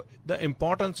 So the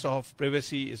importance of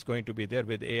privacy is going to be there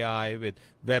with AI, with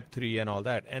Web3 and all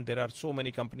that. And there are so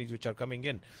many companies which are coming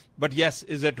in. But yes,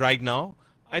 is it right now?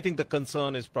 I think the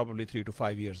concern is probably 3 to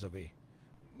 5 years away.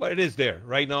 But it is there.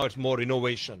 Right now it's more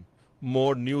innovation,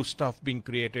 more new stuff being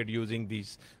created using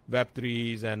these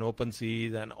Web3s and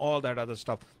OpenSeas and all that other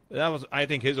stuff. That was, I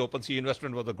think his OpenSea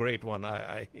investment was a great one.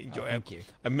 I enjoy it. Thank you.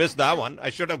 I missed that one.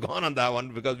 I should have gone on that one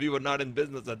because we were not in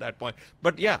business at that point.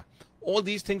 But yeah, all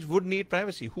these things would need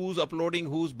privacy. Who's uploading,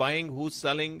 who's buying, who's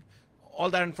selling, all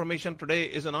that information today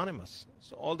is anonymous.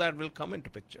 So all that will come into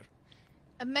picture.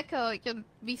 Miko,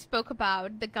 we spoke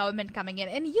about the government coming in.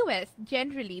 In US,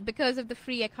 generally, because of the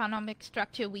free economic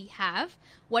structure we have,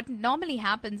 what normally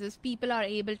happens is people are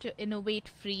able to innovate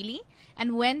freely.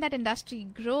 And when that industry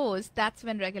grows, that's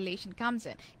when regulation comes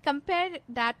in. Compare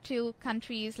that to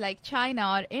countries like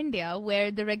China or India,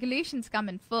 where the regulations come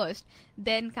in first,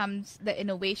 then comes the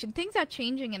innovation. Things are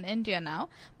changing in India now,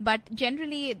 but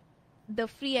generally the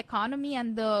free economy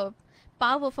and the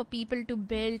power for people to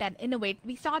build and innovate.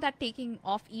 We saw that taking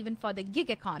off even for the gig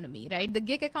economy, right? The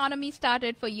gig economy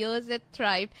started for years, it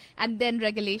thrived, and then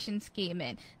regulations came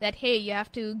in that, hey, you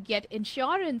have to get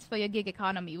insurance for your gig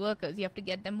economy workers. You have to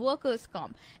get them workers'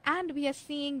 comp. And we are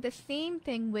seeing the same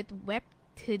thing with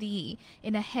Web3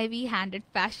 in a heavy-handed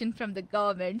fashion from the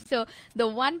government. So the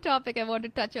one topic I want to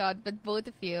touch on with both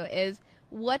of you is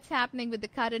what's happening with the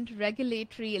current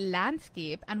regulatory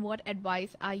landscape, and what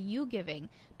advice are you giving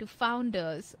to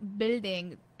founders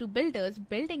building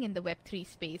in the Web3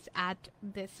 space at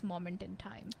this moment in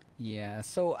time? Yeah,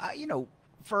 so,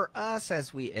 for us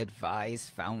as we advise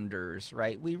founders,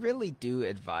 right, we really do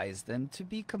advise them to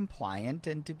be compliant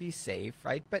and to be safe,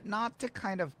 right, but not to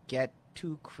kind of get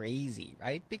too crazy,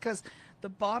 right? Because the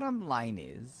bottom line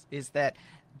is that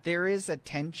there is a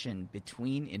tension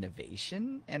between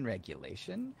innovation and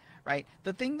regulation, right?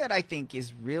 The thing that I think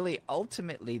is really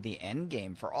ultimately the end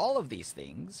game for all of these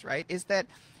things, right, is that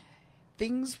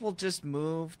things will just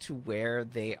move to where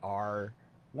they are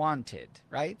wanted,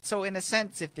 right? So in a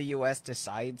sense, if the US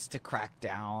decides to crack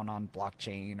down on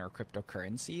blockchain or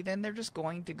cryptocurrency, then they're just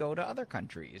going to go to other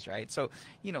countries, right? So,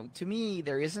 to me,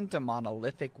 there isn't a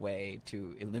monolithic way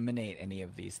to eliminate any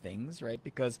of these things, right?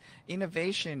 Because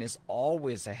innovation is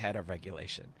always ahead of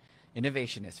regulation.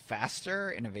 Innovation is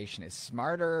faster, innovation is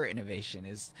smarter, innovation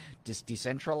is just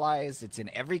decentralized, it's in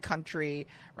every country,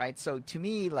 right? So to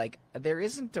me, there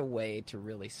isn't a way to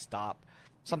really stop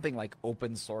something like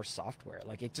open source software.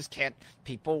 Like, it just can't,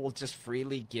 people will just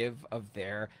freely give of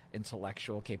their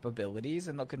intellectual capabilities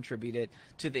and they'll contribute it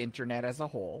to the internet as a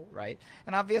whole, right?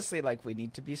 And obviously, we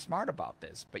need to be smart about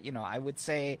this. But, I would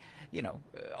say,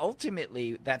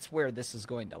 ultimately, that's where this is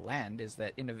going to land, is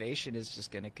that innovation is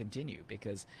just going to continue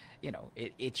because,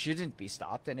 it shouldn't be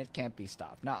stopped and it can't be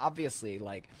stopped. Now, obviously,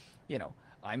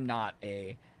 I'm not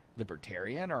a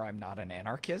libertarian or I'm not an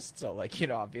anarchist, so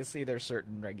obviously there's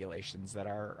certain regulations that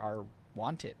are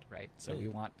wanted, right? So we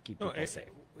want to keep people safe.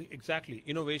 Exactly.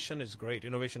 Innovation is great.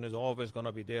 Innovation is always going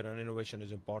to be there, and innovation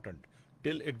is important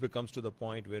till it becomes to the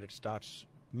point where it starts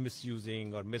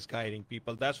misusing or misguiding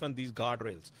people. That's when these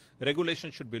guardrails, regulation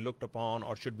should be looked upon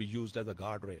or should be used as a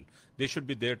guardrail. They should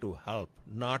be there to help,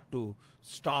 not to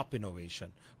stop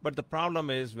innovation. But the problem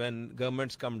is when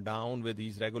governments come down with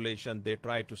these regulations, they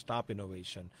try to stop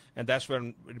innovation. And that's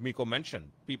when Miko mentioned,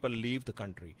 people leave the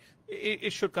country.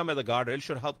 It should come as a guardrail. It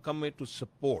should help come to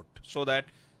support so that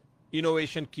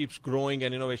innovation keeps growing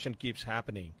and innovation keeps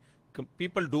happening.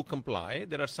 People do comply.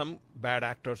 There are some bad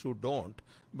actors who don't.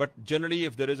 But generally,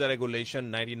 if there is a regulation,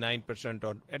 99%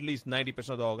 or at least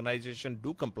 90% of the organization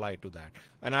do comply to that.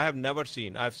 And I have never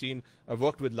seen, I've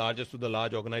worked with largest to the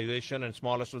large organization and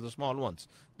smallest to the small ones.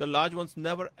 The large ones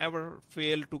never ever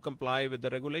fail to comply with the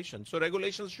regulations. So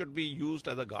regulations should be used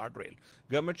as a guardrail.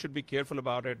 Government should be careful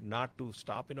about it, not to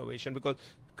stop innovation, because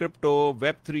crypto,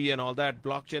 Web3 and all that,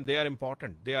 blockchain, they are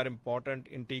important. They are important,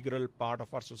 integral part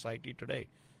of our society today.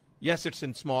 Yes, it's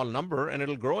in small number and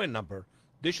it'll grow in number.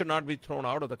 They should not be thrown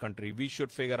out of the country. We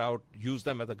should figure out, use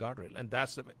them as a guardrail. And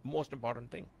that's the most important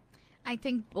thing. I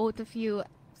think both of you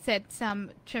said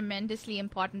some tremendously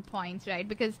important points, right?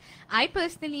 Because I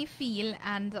personally feel,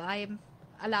 and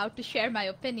allowed to share my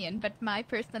opinion, but my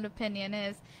personal opinion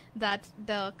is that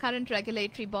the current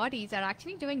regulatory bodies are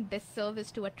actually doing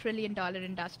disservice to a $1 trillion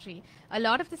industry. A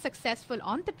lot of the successful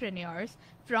entrepreneurs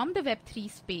from the Web3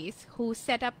 space who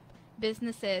set up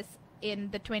businesses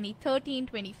in the 2013,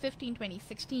 2015,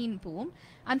 2016 boom,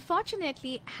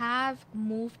 unfortunately have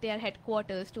moved their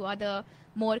headquarters to other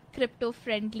more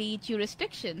crypto-friendly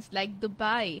jurisdictions like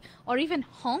Dubai or even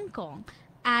Hong Kong.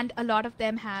 And a lot of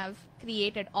them have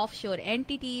created offshore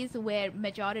entities where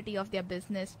majority of their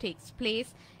business takes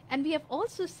place. And we have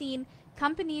also seen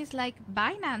companies like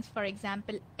Binance, for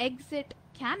example, exit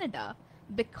Canada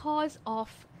because of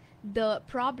the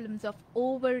problems of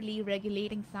overly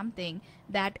regulating something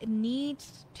that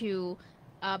needs to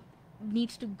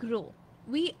grow.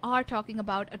 We are talking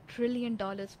about $1 trillion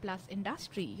plus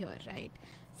industry here, right?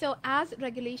 So as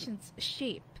regulations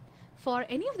shape, for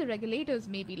any of the regulators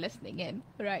maybe listening in,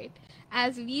 right,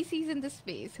 as VCs in the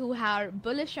space who are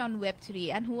bullish on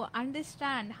Web3 and who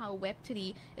understand how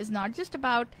Web3 is not just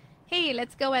about, hey,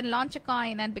 let's go and launch a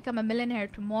coin and become a millionaire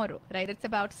tomorrow, right? It's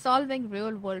about solving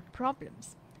real world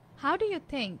problems. How do you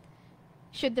think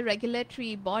should the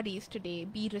regulatory bodies today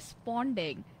be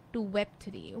responding to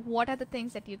Web3? What are the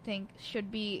things that you think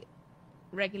should be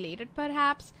regulated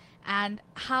perhaps, and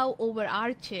how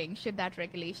overarching should that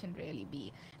regulation really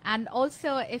be? And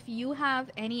also, if you have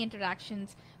any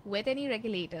interactions with any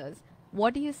regulators,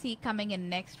 what do you see coming in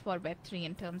next for Web3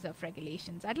 in terms of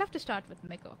regulations? I'd love to start with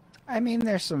Miko. I mean,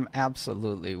 there's some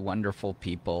absolutely wonderful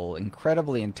people,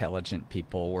 incredibly intelligent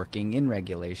people working in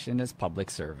regulation as public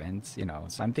servants, you know.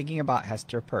 So I'm thinking about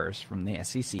Hester Peirce from the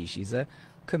SEC. She's a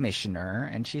commissioner,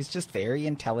 and she's just very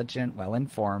intelligent,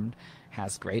 well-informed,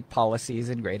 has great policies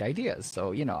and great ideas.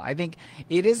 So, you know, I think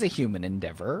it is a human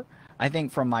endeavor. I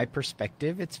think from my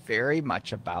perspective, it's very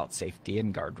much about safety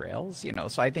and guardrails, you know.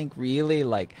 So I think really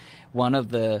like one of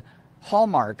the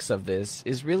hallmarks of this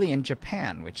is really in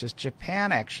Japan, which is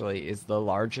Japan actually is the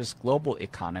largest global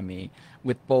economy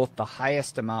with both the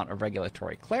highest amount of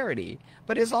regulatory clarity,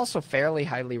 but is also fairly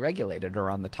highly regulated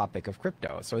around the topic of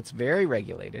crypto. So it's very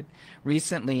regulated.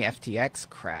 Recently, FTX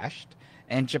crashed,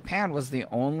 and Japan was the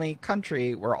only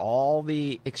country where all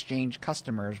the exchange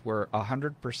customers were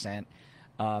 100%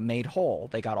 made whole.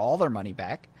 They got all their money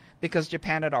back because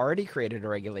Japan had already created a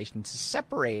regulation to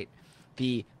separate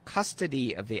the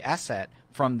custody of the asset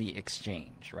from the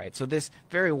exchange, right? So this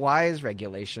very wise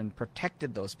regulation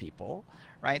protected those people,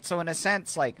 right? So in a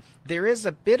sense, like there is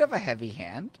a bit of a heavy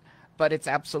hand, but it's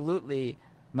absolutely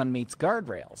Manmeet's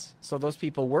guardrails. So those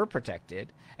people were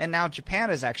protected. And now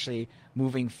Japan is actually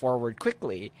moving forward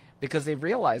quickly because they've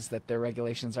realized that their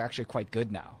regulations are actually quite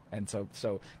good now. And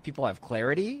so people have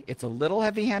clarity. It's a little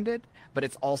heavy-handed, but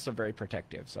it's also very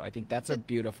protective. So I think that's a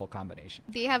beautiful combination.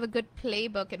 They have a good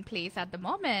playbook in place at the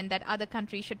moment that other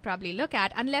countries should probably look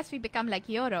at, unless we become like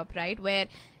Europe, right, where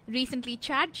recently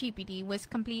ChatGPT was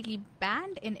completely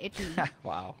banned in Italy.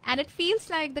 Wow. And it feels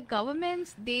like the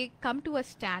governments, they come to a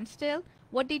standstill.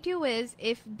 What they do is,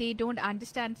 if they don't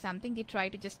understand something, they try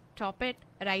to just stop it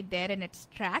right there in its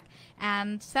track.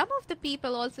 And some of the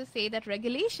people also say that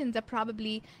regulations are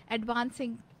probably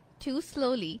advancing too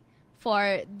slowly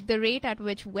for the rate at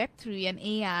which Web3 and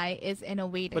AI is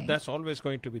innovating. But that's always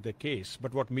going to be the case.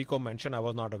 But what Miko mentioned, I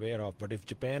was not aware of. But if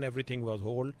Japan, everything was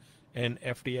whole and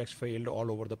FTX failed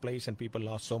all over the place and people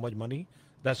lost so much money,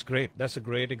 that's great. That's a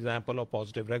great example of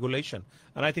positive regulation.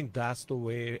 And I think that's the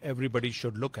way everybody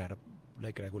should look at it.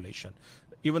 Like regulation.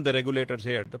 Even the regulators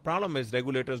here, the problem is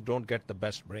regulators don't get the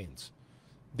best brains.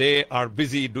 They are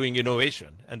busy doing innovation,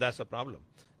 and that's the problem.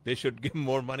 They should give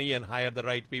more money and hire the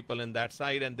right people in that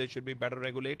side, and they should be better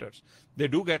regulators. They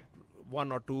do get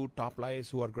one or two top guys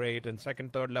who are great and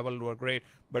second, third level who are great,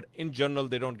 but in general,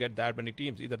 they don't get that many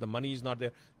teams. Either the money is not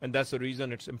there, and that's the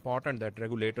reason it's important that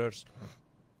regulators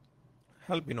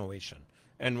help innovation.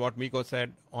 And what Miko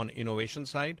said on innovation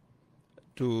side,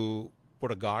 to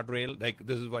put a guardrail, like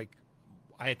this is like,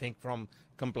 I think from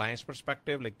compliance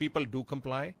perspective, like people do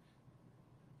comply,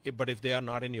 but if they are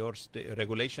not in your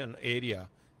regulation area,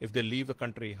 if they leave the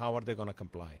country, how are they going to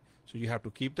comply? So you have to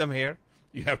keep them here,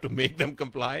 you have to make them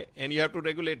comply, and you have to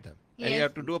regulate them. Yes. And you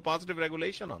have to do a positive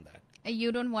regulation on that.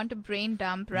 You don't want to brain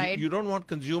dump, right? You don't want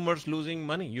consumers losing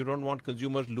money. You don't want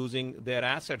consumers losing their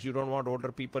assets. You don't want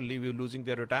older people losing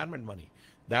their retirement money.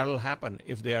 That will happen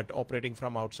if they are operating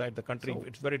from outside the country. So,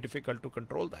 it's very difficult to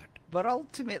control that. But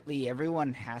ultimately,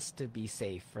 everyone has to be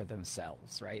safe for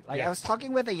themselves, right? Like yes. I was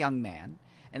talking with a young man,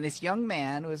 and this young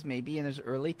man was maybe in his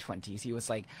early 20s. He was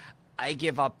like, I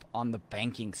give up on the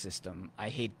banking system. I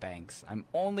hate banks. I'm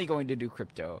only going to do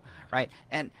crypto, right?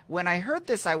 And when I heard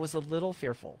this, I was a little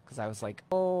fearful because I was like,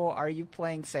 oh, are you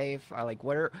playing safe? Like,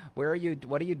 what are you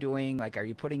doing? Like, are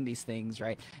you putting these things,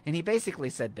 right? And he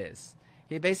basically said this.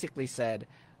 He basically said,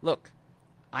 look,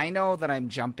 I know that I'm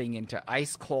jumping into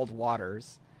ice cold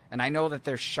waters, and I know that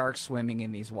there's sharks swimming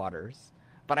in these waters,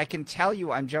 but I can tell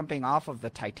you I'm jumping off of the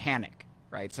Titanic,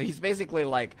 right? So he's basically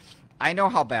like, I know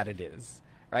how bad it is,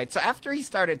 right? So after he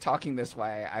started talking this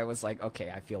way, I was like,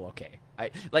 okay, I feel okay.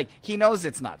 Like, he knows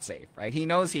it's not safe, right? He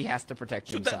knows he has to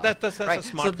protect himself. That's right? a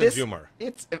smart consumer.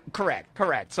 It's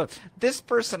correct. So this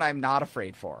person I'm not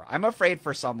afraid for. I'm afraid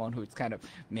for someone who's kind of,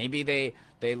 maybe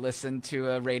they listen to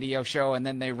a radio show and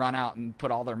then they run out and put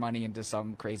all their money into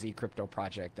some crazy crypto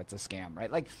project that's a scam,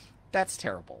 right? Like, that's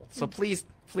terrible. So please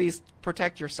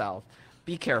protect yourself.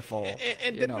 Be careful.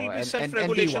 And there will be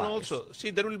self-regulation also.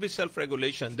 See, there will be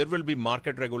self-regulation. There will be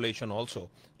market regulation also.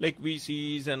 Like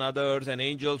VCs and others and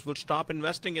angels will stop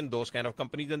investing in those kind of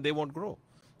companies and they won't grow.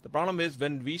 The problem is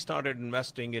when we started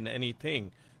investing in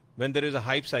anything, when there is a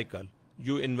hype cycle,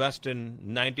 you invest in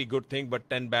 90 good things, but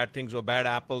 10 bad things or bad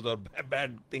apples or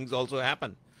bad things also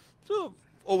happen. So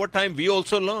over time, we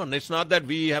also learn. It's not that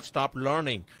we have stopped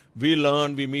learning. We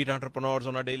learn, we meet entrepreneurs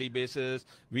on a daily basis.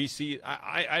 We see,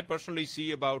 I personally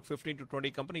see about 15 to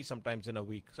 20 companies sometimes in a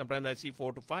week. Sometimes I see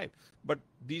 4 to 5. But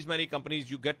these many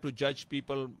companies, you get to judge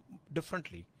people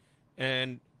differently.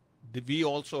 And we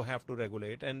also have to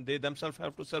regulate, and they themselves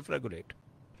have to self-regulate.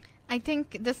 I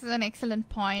think this is an excellent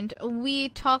point. We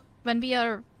talk, when we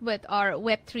are with our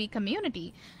Web3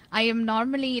 community, I am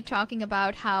normally talking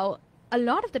about how a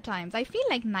lot of the times, I feel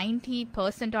like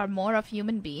 90% or more of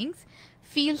human beings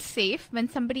feel safe when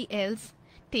somebody else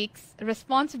takes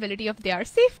responsibility of their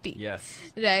safety. Yes.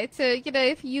 Right. So,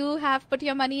 if you have put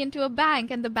your money into a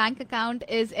bank and the bank account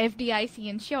is FDIC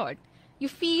insured, you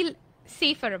feel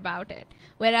safer about it.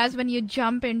 Whereas when you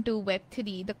jump into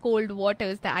Web3, the cold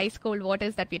waters, the ice cold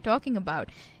waters that we're talking about,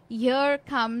 here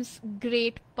comes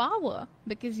great power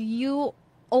because you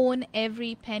own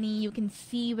every penny. You can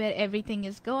see where everything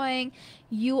is going.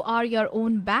 You are your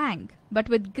own bank. But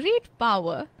with great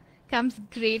power comes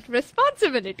great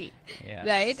responsibility. Yes.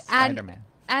 Right?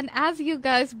 And as you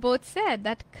guys both said,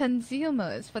 that for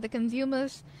the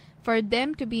consumers, for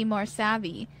them to be more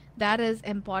savvy, that is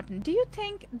important. Do you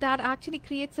think that actually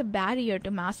creates a barrier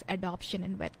to mass adoption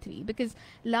in Web3? Because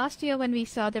last year when we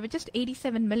saw there were just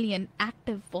 87 million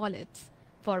active wallets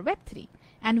for Web3.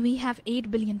 And we have 8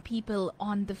 billion people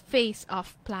on the face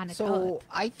of planet Earth. So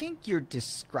I think you're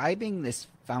describing this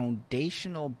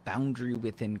foundational boundary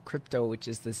within crypto, which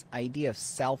is this idea of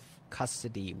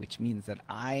self-custody, which means that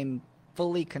I'm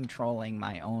fully controlling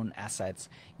my own assets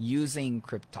using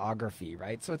cryptography,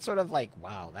 right? So it's sort of like,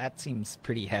 wow, that seems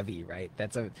pretty heavy, right?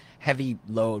 That's a heavy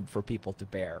load for people to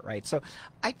bear, right? So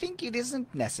I think it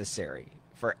isn't necessary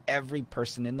for every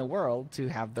person in the world to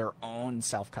have their own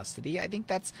self-custody. I think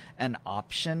that's an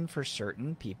option for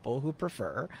certain people who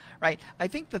prefer, right? I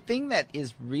think the thing that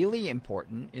is really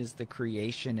important is the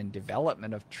creation and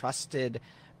development of trusted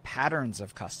patterns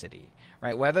of custody,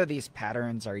 right? Whether these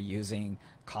patterns are using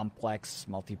complex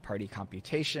multi-party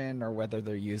computation or whether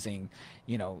they're using,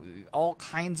 all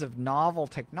kinds of novel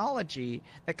technology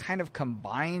that kind of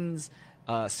combines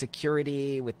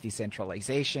security with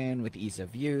decentralization, with ease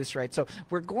of use, right? So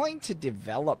we're going to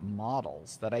develop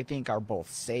models that I think are both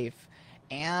safe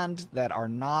and that are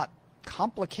not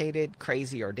complicated,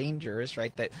 crazy, or dangerous,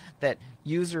 right? That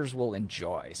users will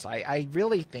enjoy. So I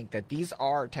really think that these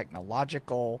are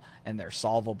technological and they're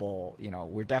solvable.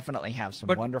 We definitely have some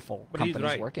wonderful companies he's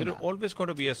right. working on it. There's always going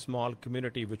to be a small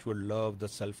community which will love the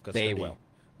self-custody. They will.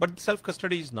 But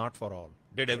self-custody is not for all.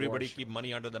 Did everybody keep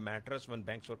money under the mattress when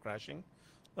banks were crashing?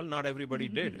 Well, not everybody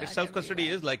did. Self-custody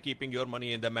is like keeping your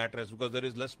money in the mattress because there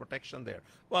is less protection there.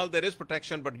 Well, there is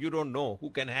protection, but you don't know who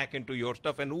can hack into your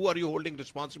stuff and who are you holding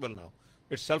responsible now.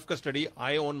 It's self-custody.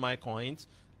 I own my coins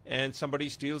and somebody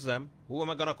steals them. Who am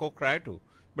I going to go cry to?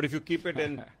 But if you keep it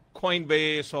in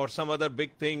Coinbase or some other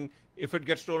big thing, if it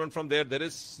gets stolen from there, there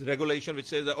is regulation which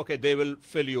says that, okay, they will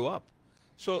fill you up.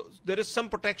 So there is some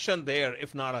protection there,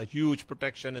 if not a huge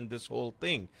protection in this whole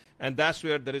thing. And that's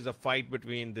where there is a fight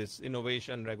between this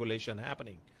innovation regulation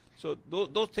happening. So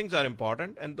those things are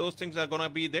important and those things are going to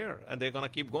be there and they're going to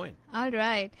keep going. All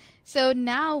right. So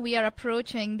now we are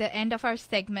approaching the end of our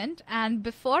segment. And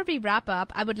before we wrap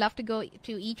up, I would love to go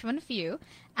to each one of you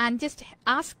and just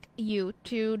ask you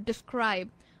to describe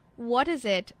what is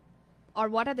it or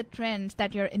what are the trends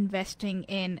that you're investing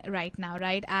in right now,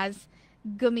 right? As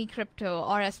Gumi Crypto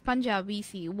or as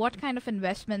Punja.VC, what kind of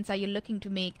investments are you looking to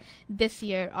make this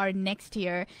year or next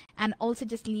year? And also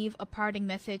just leave a parting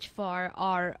message for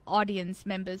our audience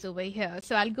members over here.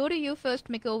 So I'll go to you first,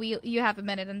 Miko. You have a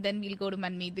minute, and then we'll go to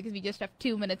Manmeet because we just have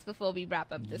 2 minutes before we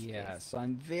wrap up this. Yeah, so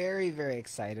I'm very, very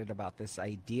excited about this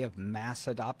idea of mass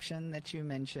adoption that you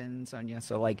mentioned, Sonia.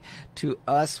 So like to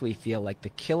us, we feel like the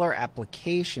killer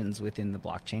applications within the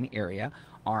blockchain area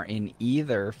are in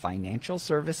either financial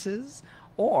services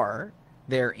or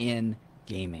they're in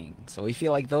gaming. So we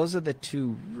feel like those are the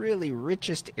two really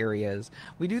richest areas.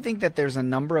 We do think that there's a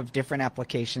number of different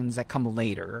applications that come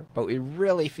later, but we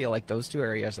really feel like those two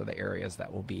areas are the areas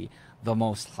that will be the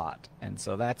most hot. And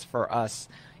so that's for us,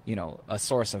 you know, a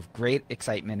source of great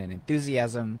excitement and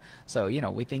enthusiasm. So, you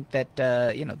know, we think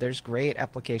that, you know, there's great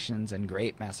applications and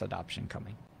great mass adoption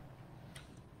coming.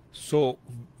 So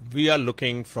we are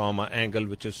looking from an angle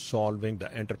which is solving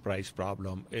the enterprise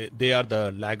problem. They are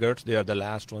the laggards, they are the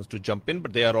last ones to jump in,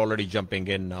 but they are already jumping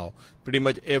in now. Pretty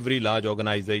much every large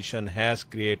organization has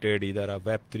created either a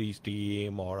Web3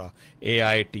 team or a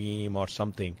AI team or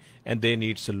something, and they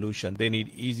need solution. They need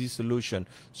easy solution,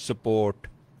 support,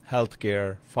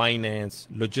 healthcare, finance,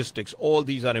 logistics, all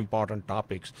these are important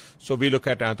topics. So we look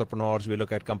at entrepreneurs, we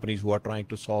look at companies who are trying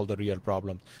to solve the real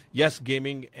problems. Yes,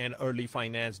 gaming and early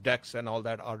finance, DEX and all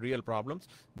that are real problems.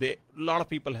 A lot of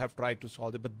people have tried to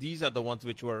solve it, but these are the ones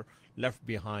which were left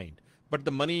behind. But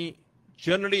the money,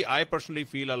 generally, I personally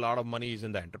feel a lot of money is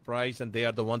in the enterprise, and they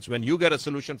are the ones, when you get a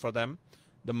solution for them,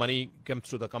 the money comes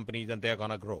to the companies and they're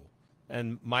gonna grow.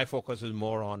 And my focus is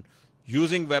more on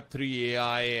using Web3,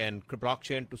 AI, and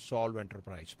blockchain to solve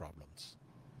enterprise problems.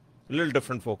 A little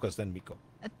different focus than Miko.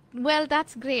 Well,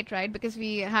 that's great, right? Because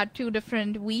we had two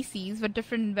different VCs with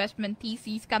different investment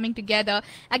theses coming together.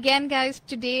 Again, guys,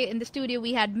 today in the studio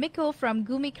we had Miko from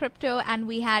Gumi Crypto and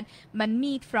we had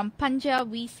Manmeet from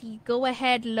Punja.VC. Go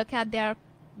ahead, look at their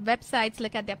websites,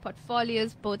 look at their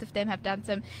portfolios. Both of them have done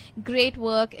some great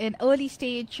work in early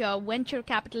stage venture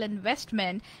capital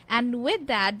investment. And with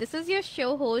that, this is your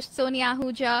show host, Sonia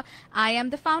Ahuja. I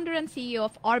am the founder and CEO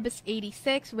of Orbis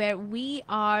 86, where we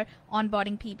are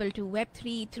onboarding people to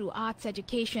Web3 through arts,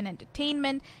 education,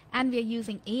 entertainment, and we are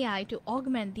using AI to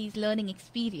augment these learning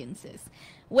experiences.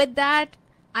 With that,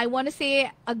 I want to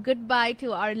say a goodbye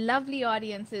to our lovely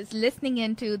audiences listening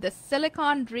into the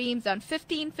Silicon Dreams on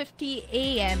 1550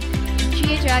 AM.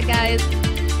 Cheers,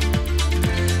 guys.